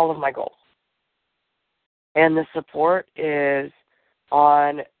to all of my goals. And the support is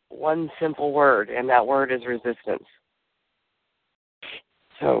on one simple word, and that word is resistance.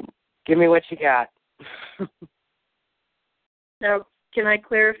 So give me what you got. Now, can I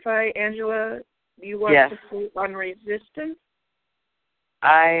clarify, Angela? You want support on resistance?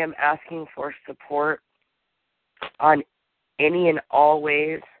 I am asking for support on any and all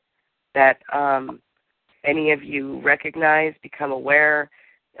ways that any of you recognize, become aware,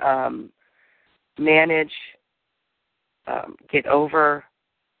 manage, get over,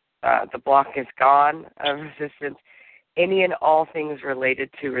 the block is gone of resistance. Any and all things related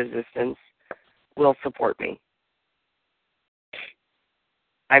to resistance will support me.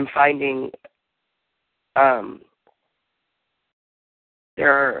 I'm finding there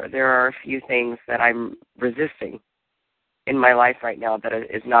are a few things that I'm resisting in my life right now that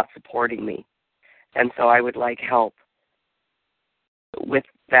is not supporting me. And so I would like help with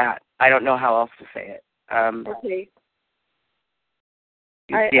that. I don't know how else to say it. Okay.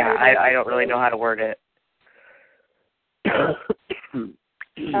 I don't really know how to word it.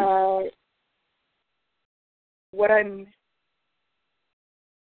 What I'm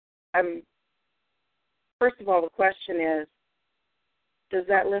first of all, the question is, does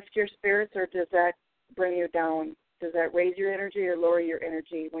that lift your spirits or does that bring you down? Does that raise your energy or lower your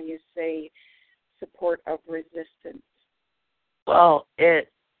energy when you say support of resistance? Well, it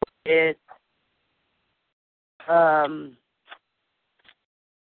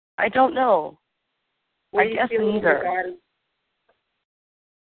I don't know. I guess neither.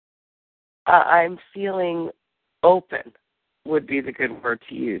 I'm feeling open would be the good word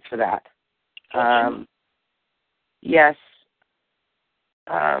to use for that. Yes.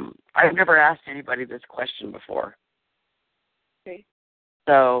 I've never asked anybody this question before. Okay.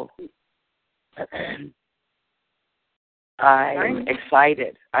 So I'm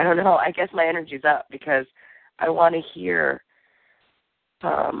excited. I don't know. I guess my energy's up because I want to hear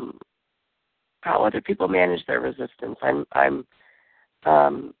how other people manage their resistance.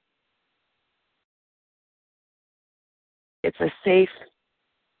 It's a safe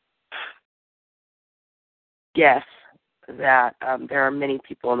guess that there are many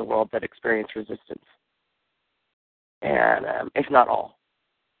people in the world that experience resistance, and if not all.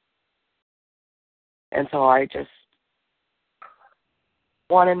 And so I just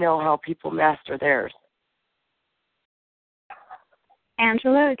want to know how people master theirs.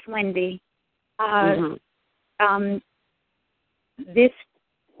 Angela, it's Wendy. This,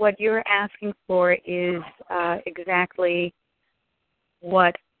 what you're asking for, is exactly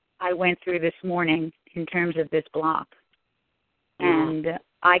what I went through this morning in terms of this block. And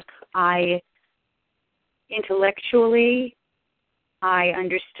I intellectually, I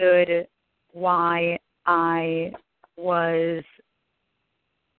understood why I was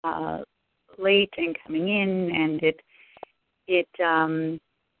late and coming in, and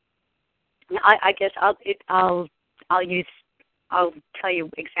I guess I'll tell you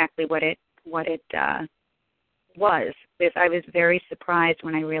exactly what it was. Because I was very surprised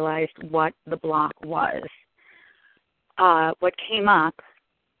when I realized what the block was. What came up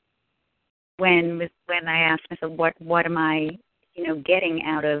when I asked myself, what am I, getting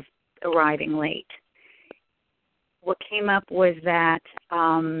out of arriving late? What came up was that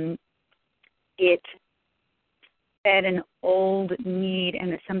it fed an old need,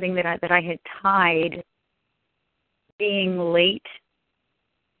 and it's something that I had tied being late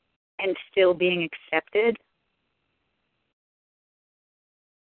and still being accepted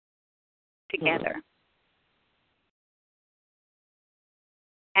together.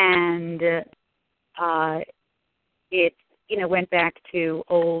 And it, went back to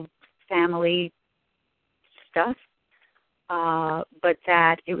old family stuff, but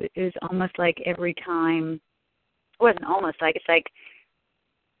that it was almost like every time, it wasn't almost like, it's like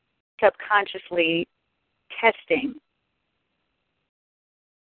subconsciously testing.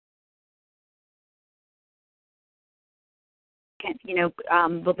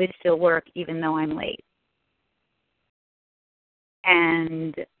 Will this still work even though I'm late?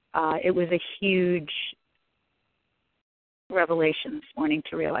 And it was a huge revelation this morning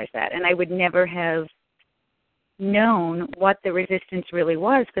to realize that. And I would never have known what the resistance really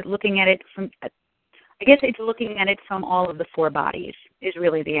was, but looking at it from, I guess it's looking at it from all of the four bodies is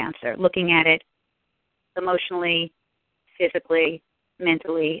really the answer. Looking at it emotionally, physically,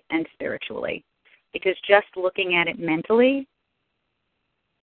 mentally, and spiritually. Because just looking at it mentally,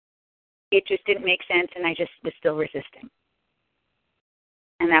 it just didn't make sense, and I just was still resisting.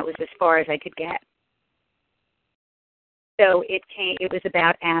 And that was as far as I could get. So it was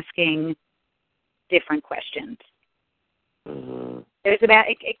about asking different questions. Mm-hmm. It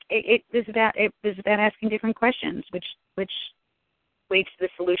was about asking different questions, which leads to the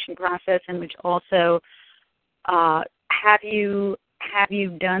solution process, and which also have you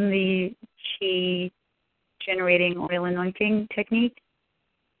done the chi generating oil anointing technique?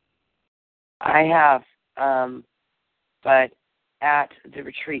 I have, but at the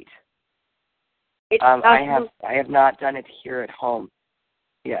retreat. I have not done it here at home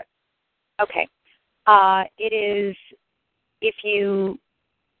yet. Okay. It is, if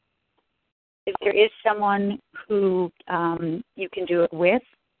there is someone who you can do it with,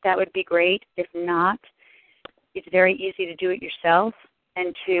 that would be great. If not, it's very easy to do it yourself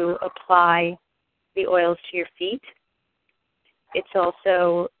and to apply the oils to your feet. It's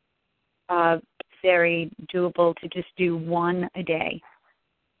also very doable to just do one a day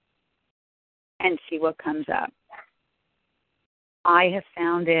and see what comes up. I have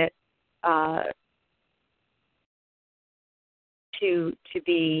found it to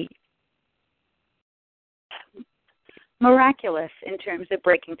be miraculous in terms of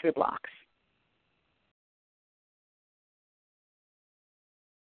breaking through blocks.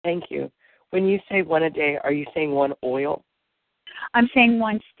 Thank you. When you say one a day, are you saying one oil? I'm saying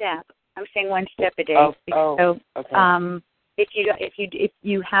one step. I'm saying one step a day. Okay. If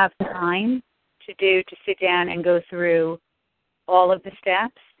you have time to sit down and go through all of the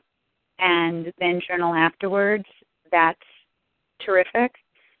steps and then journal afterwards, that's terrific.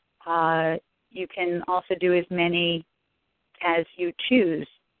 You can also do as many as you choose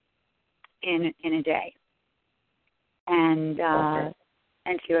in a day, and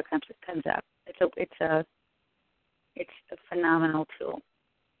see what comes up. It's a phenomenal tool.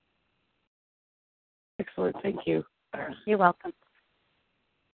 Excellent. Thank you. You're welcome.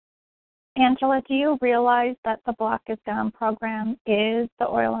 Angela, do you realize that the Block is Down program is the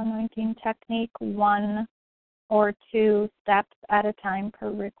oil anointing technique, 1 or 2 steps at a time per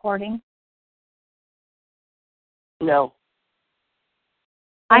recording? No.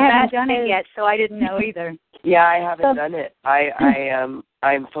 I haven't done it yet, so I didn't know either. Yeah, I haven't done it.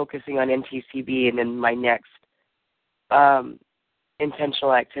 I'm focusing on NTCB, and then my next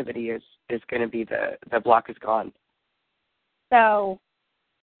intentional activity is going to be the block is gone. So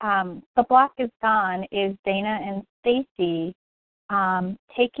the block is gone is Dana and Stacy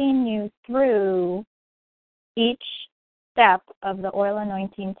taking you through each step of the oil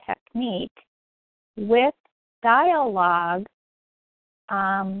anointing technique with dialogue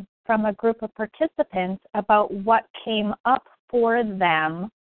from a group of participants about what came up for them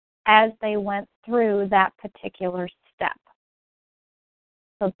as they went through that particular step.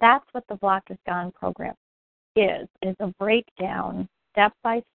 So that's what the Block is Gone program is a breakdown, step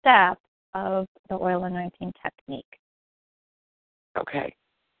by step, of the oil anointing technique. Okay.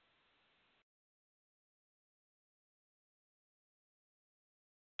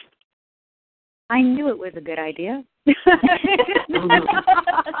 I knew it was a good idea.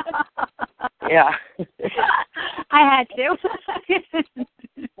 Yeah. I had to.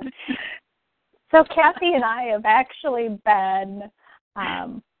 So Kathy and I have actually been,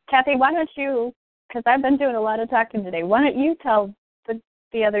 Kathy, why don't you, because I've been doing a lot of talking today, why don't you tell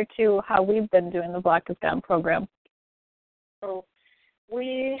the other two how we've been doing the Block is Gone program? So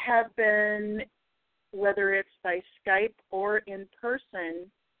we have been, whether it's by Skype or in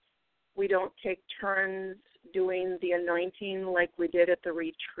person, we don't take turns doing the anointing like we did at the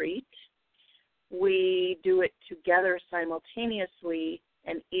retreat. We do it together simultaneously,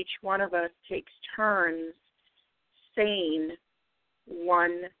 and each one of us takes turns saying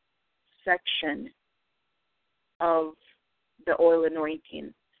one section of the oil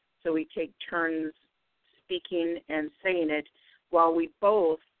anointing. So we take turns speaking and saying it while we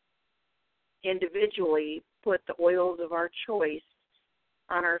both individually put the oils of our choice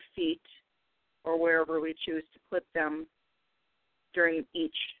on our feet or wherever we choose to put them during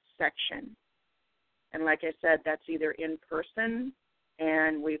each section. And like I said, that's either in person,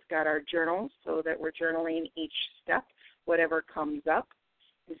 and we've got our journals so that we're journaling each step, whatever comes up,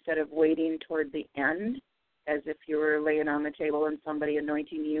 instead of waiting toward the end as if you were laying on the table and somebody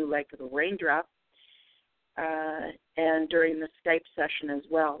anointing you like a raindrop, and during the Skype session as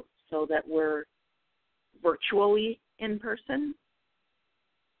well, so that we're virtually in person.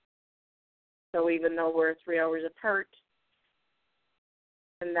 So even though we're 3 hours apart,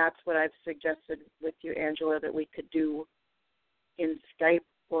 and that's what I've suggested with you, Angela, that we could do in Skype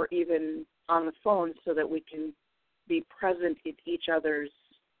or even on the phone so that we can be present in each other's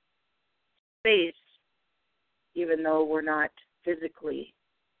space, even though we're not physically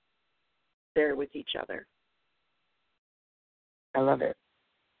there with each other. I love it.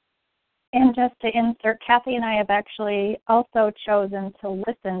 And just to insert, Kathy and I have actually also chosen to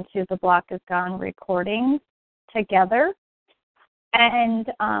listen to the Block is Gone recordings together. And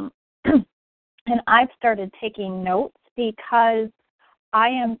and I've started taking notes because I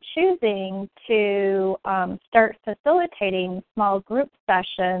am choosing to start facilitating small group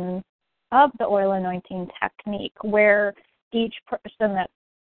sessions of the oil anointing technique where each person that's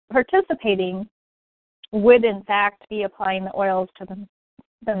participating would in fact be applying the oils to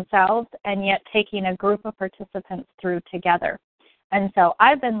themselves and yet taking a group of participants through together. And so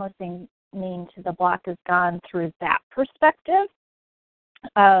I've been listening to the Block is Gone through that perspective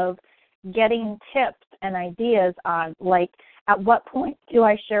of getting tips and ideas on, like, at what point do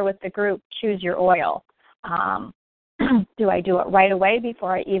I share with the group, choose your oil? Do I do it right away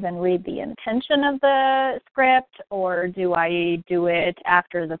before I even read the intention of the script, or do I do it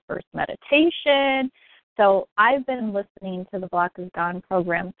after the first meditation? So I've been listening to the Block is Gone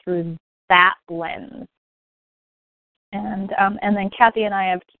program through that lens. And then Kathy and I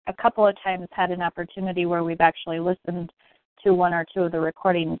have a couple of times had an opportunity where we've actually listened to one or two of the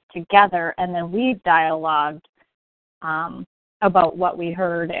recordings together, and then we've dialogued about what we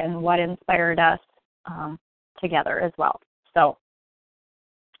heard and what inspired us together as well. So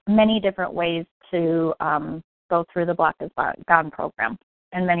many different ways to go through the Block is Gone program,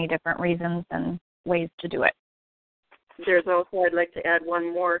 and many different reasons and ways to do it. There's also, I'd like to add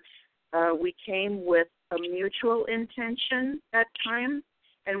one more. We came with a mutual intention at times,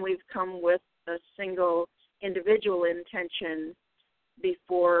 and we've come with a single individual intention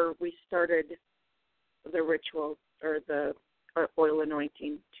before we started the ritual or the oil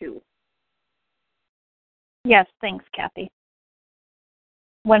anointing too. Yes, thanks, Kathy.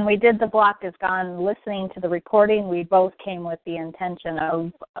 When we did the Block is Gone, listening to the recording, we both came with the intention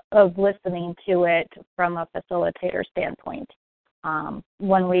of listening to it from a facilitator standpoint.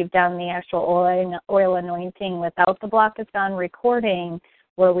 When we've done the actual oil anointing without the Block is Gone recording,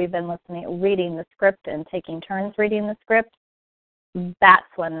 where we've been reading the script and taking turns reading the script, that's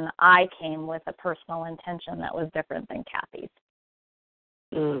when I came with a personal intention that was different than Kathy's.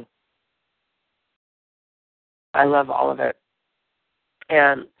 I love all of it.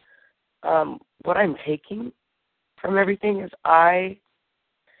 And what I'm taking from everything is I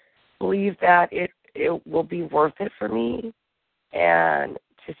believe that it will be worth it for me, and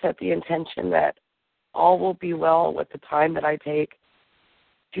to set the intention that all will be well with the time that I take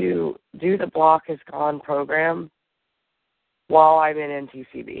to do the Block is Gone program while I'm in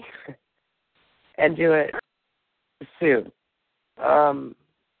NTCB and do it soon,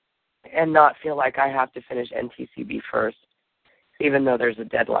 and not feel like I have to finish NTCB first, even though there's a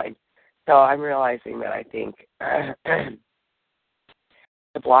deadline. So I'm realizing that I think the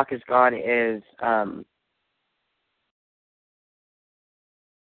Block is Gone is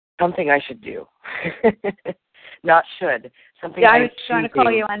something I should do. Not should. Something I I'm was trying to choosing.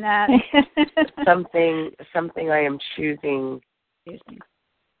 call you on that. something I am choosing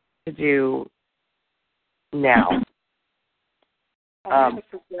to do now. I have a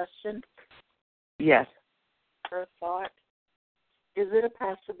suggestion Yes. or a thought. Is it a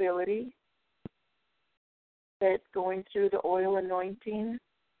possibility that going through the oil anointing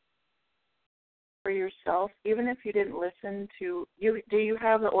for yourself, even if you didn't listen to you, do you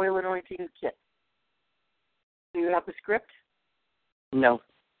have the oil anointing kit? Do you have the script? No.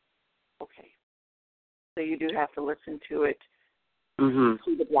 Okay. So you do have to listen to it. Mhm.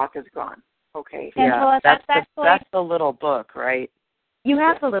 See the Block is Gone. Okay. Angela, that's actually the little book, right? You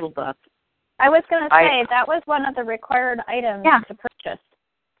have the little book. I was going to say that was one of the required items to purchase.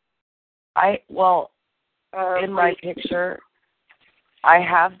 In my picture, I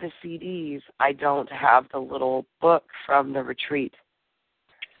have the CDs. I don't have the little book from the retreat.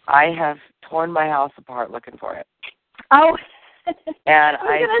 I have torn my house apart looking for it. Oh, and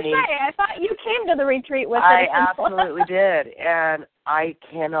I was going to say, I thought you came to the retreat with it. I absolutely did, and I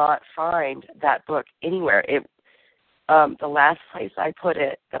cannot find that book anywhere. The last place I put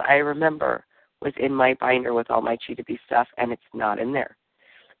it that I remember was in my binder with all my Cheetah Bee stuff, and it's not in there.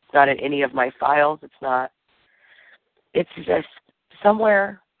 It's not in any of my files. It's just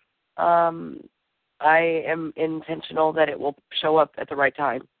somewhere. I am intentional that it will show up at the right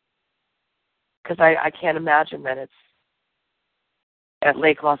time, because I can't imagine that it's at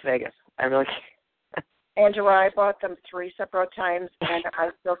Lake Las Vegas. I really can't. Angela, I bought them 3 separate times, and I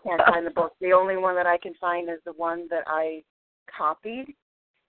still can't find the book. The only one that I can find is the one that I copied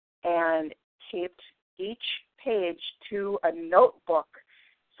and taped each page to a notebook,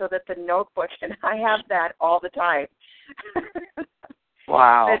 so that the notebook, and I have that all the time.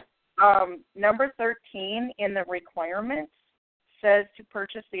 Wow. But, number 13 in the requirements says to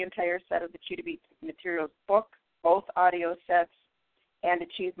purchase the entire set of the Cheetah Bee Materials book, both audio sets, and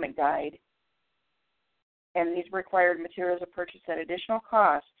achievement guide. And these required materials are purchased at additional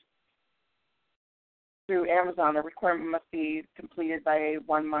cost through Amazon. The requirement must be completed by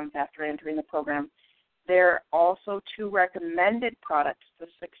 1 month after entering the program. There are also 2 recommended products, the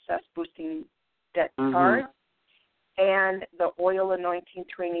Success Boosting Deck Card and the Oil Anointing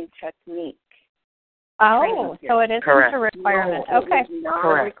Training Technique. Oh, so it isn't a requirement. No, okay. It is not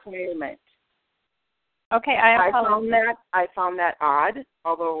a requirement. Okay, I found that odd,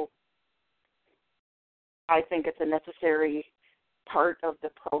 although I think it's a necessary part of the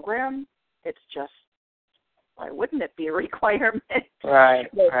program. It's just, why wouldn't it be a requirement? Right.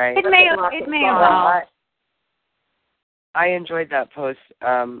 It may well. I enjoyed that post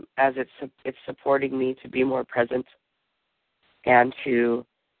as it's supporting me to be more present and to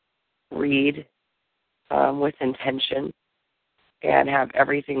read with intention and have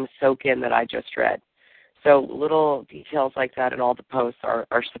everything soak in that I just read. So little details like that in all the posts are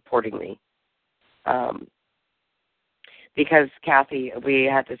supporting me. Because, Kathy, we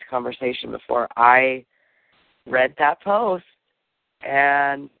had this conversation before. I read that post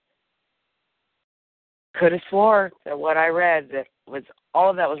and could have swore that what I read, that was all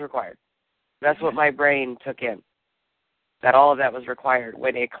of that was required. That's what my brain took in, that all of that was required,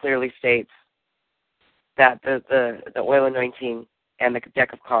 when it clearly states that the oil anointing and the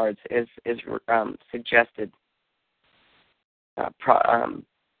deck of cards is suggested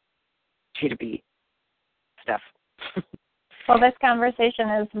Cheetah Bee stuff. Well, this conversation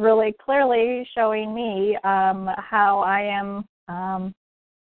is really clearly showing me how I am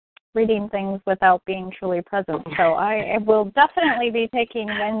reading things without being truly present. So I will definitely be taking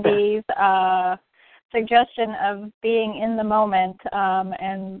Wendy's suggestion of being in the moment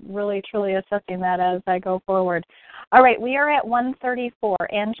and really truly assessing that as I go forward. All right, we are at 1:34.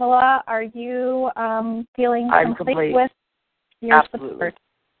 Angela, are you feeling complete with your Absolutely. support?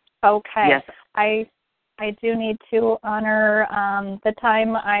 Okay. Yes. I I do need to honor the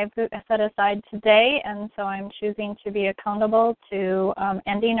time I've set aside today, and so I'm choosing to be accountable to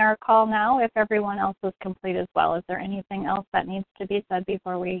ending our call now if everyone else is complete as well. Is there anything else that needs to be said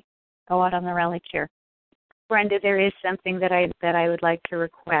before we go out on the rally cheer? Brenda, there is something that I would like to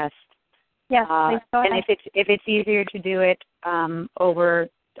request. Yes, please go ahead. And if it's easier to do it over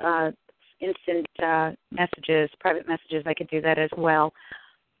instant messages, private messages, I could do that as well.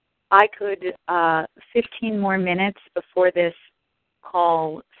 I could 15 more minutes before this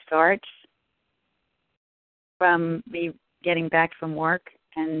call starts from me getting back from work,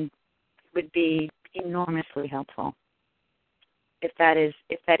 and would be enormously helpful if that is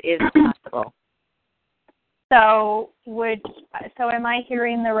possible. So am I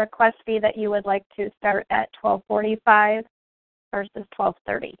hearing the request be that you would like to start at 12:45 versus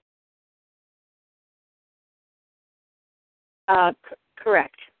 12:30?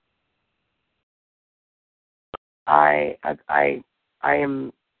 Correct. I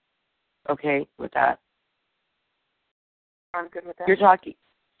am okay with that. I'm good with that.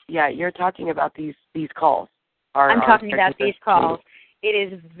 You're talking about these calls. I'm talking about these calls. It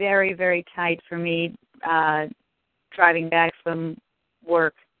is very, very tight for me driving back from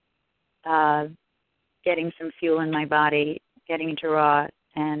work, getting some fuel in my body, getting into raw,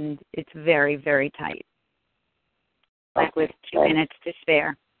 and it's very, very tight. Like with 2 minutes to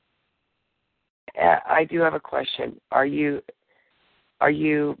spare. I do have a question. Are you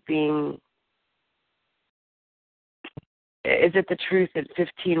being? Is it the truth that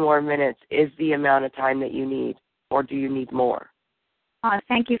 15 more minutes is the amount of time that you need, or do you need more?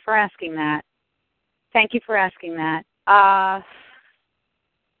 Thank you for asking that.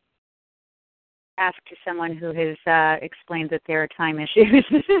 Ask to someone who has explained that there are time issues.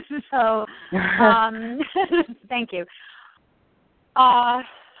 So, thank you.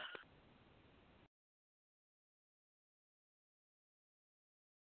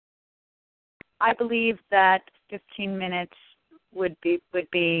 I believe that 15 minutes would be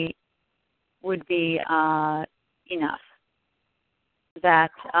enough.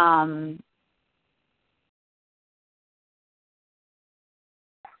 That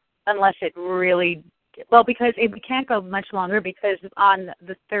unless it really, because we can't go much longer, because on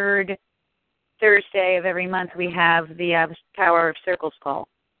the third Thursday of every month we have the Power of Circles call.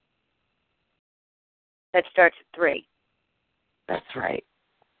 That starts at 3. That's right.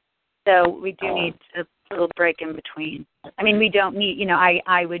 So we do need a little break in between. I mean, we don't need,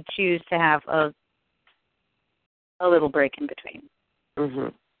 I would choose to have a little break in between. Mm-hmm.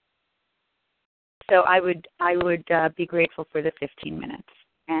 So I would be grateful for the 15 minutes.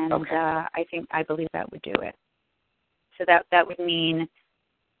 And okay. I believe that would do it. So that would mean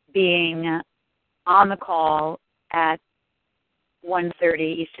being on the call at 1:30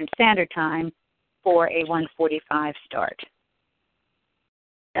 Eastern Standard Time for a 1:45 start.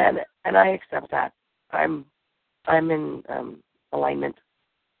 And I accept that. I'm in alignment.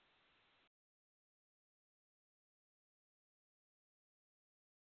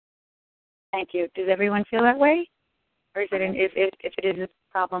 Thank you. Does everyone feel that way? Or is it if it is a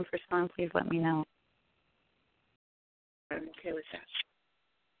problem for someone, please let me know. I'm okay with that.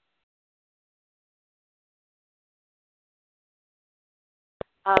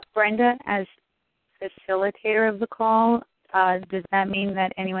 Brenda, as facilitator of the call, does that mean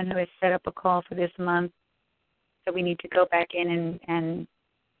that anyone who has set up a call for this month, that we need to go back in and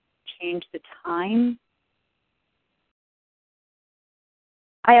change the time?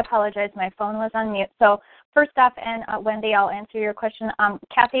 I apologize. My phone was on mute. So first off, and Wendy, I'll answer your question.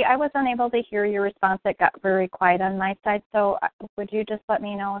 Kathy, I was unable to hear your response. It got very quiet on my side. So would you just let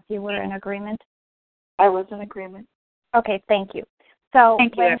me know if you were in agreement? I was in agreement. Okay, thank you. So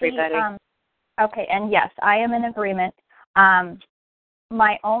thank you, Wendy, everybody. Okay, and yes, I am in agreement.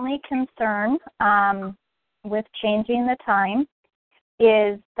 My only concern with changing the time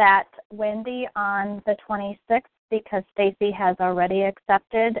is that Wendy on the 26th, because Stacy has already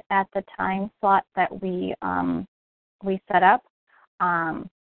accepted at the time slot that we set up,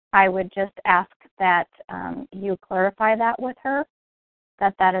 I would just ask that you clarify that with her,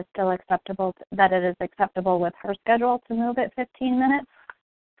 that is still acceptable, that it is acceptable with her schedule to move it 15 minutes.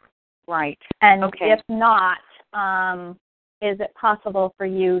 Right. And okay. If not, is it possible for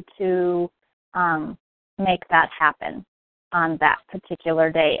you to make that happen on that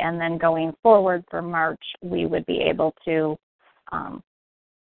particular day? And then going forward for March, we would be able to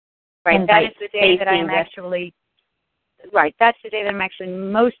right. That is the day that I'm actually right. That's the day that I'm actually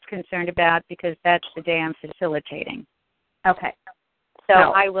most concerned about, because that's the day I'm facilitating. Okay. So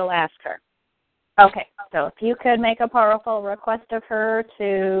I will ask her. Okay, so if you could make a powerful request of her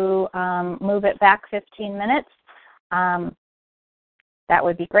to move it back 15 minutes, that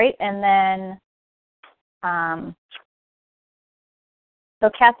would be great. And then, so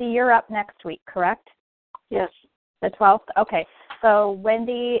Kathy, you're up next week, correct? Yes. The 12th? Okay. So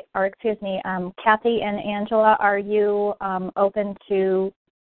Kathy and Angela, are you open to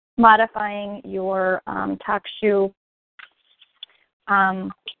modifying your TalkShoe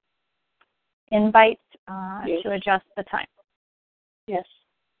invites Yes. to adjust the time? Yes.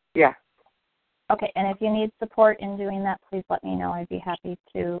 Yeah. Okay, and if you need support in doing that, please let me know. I'd be happy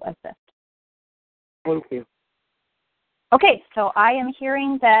to assist. Thank you. Okay, so I am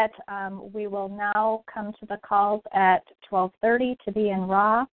hearing that we will now come to the calls at 12:30 to be in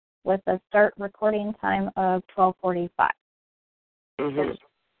RAW with a start recording time of 12:45. Mm-hmm.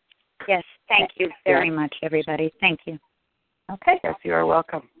 Yes, thank you very much, everybody. Thank you. Okay. Yes, you are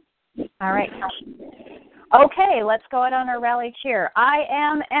welcome. All right. Okay, let's go out on our rally cheer. I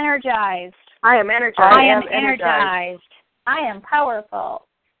am energized. I am energized. I am energized. I am powerful.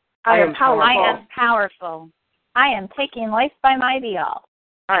 I am powerful. I am powerful. I am taking life by my be-all.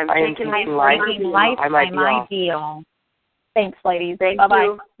 I am taking life by my be-all. Thanks, ladies. Thank Bye-bye.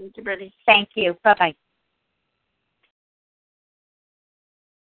 you. Thank you, Brittany. Thank you. Bye-bye.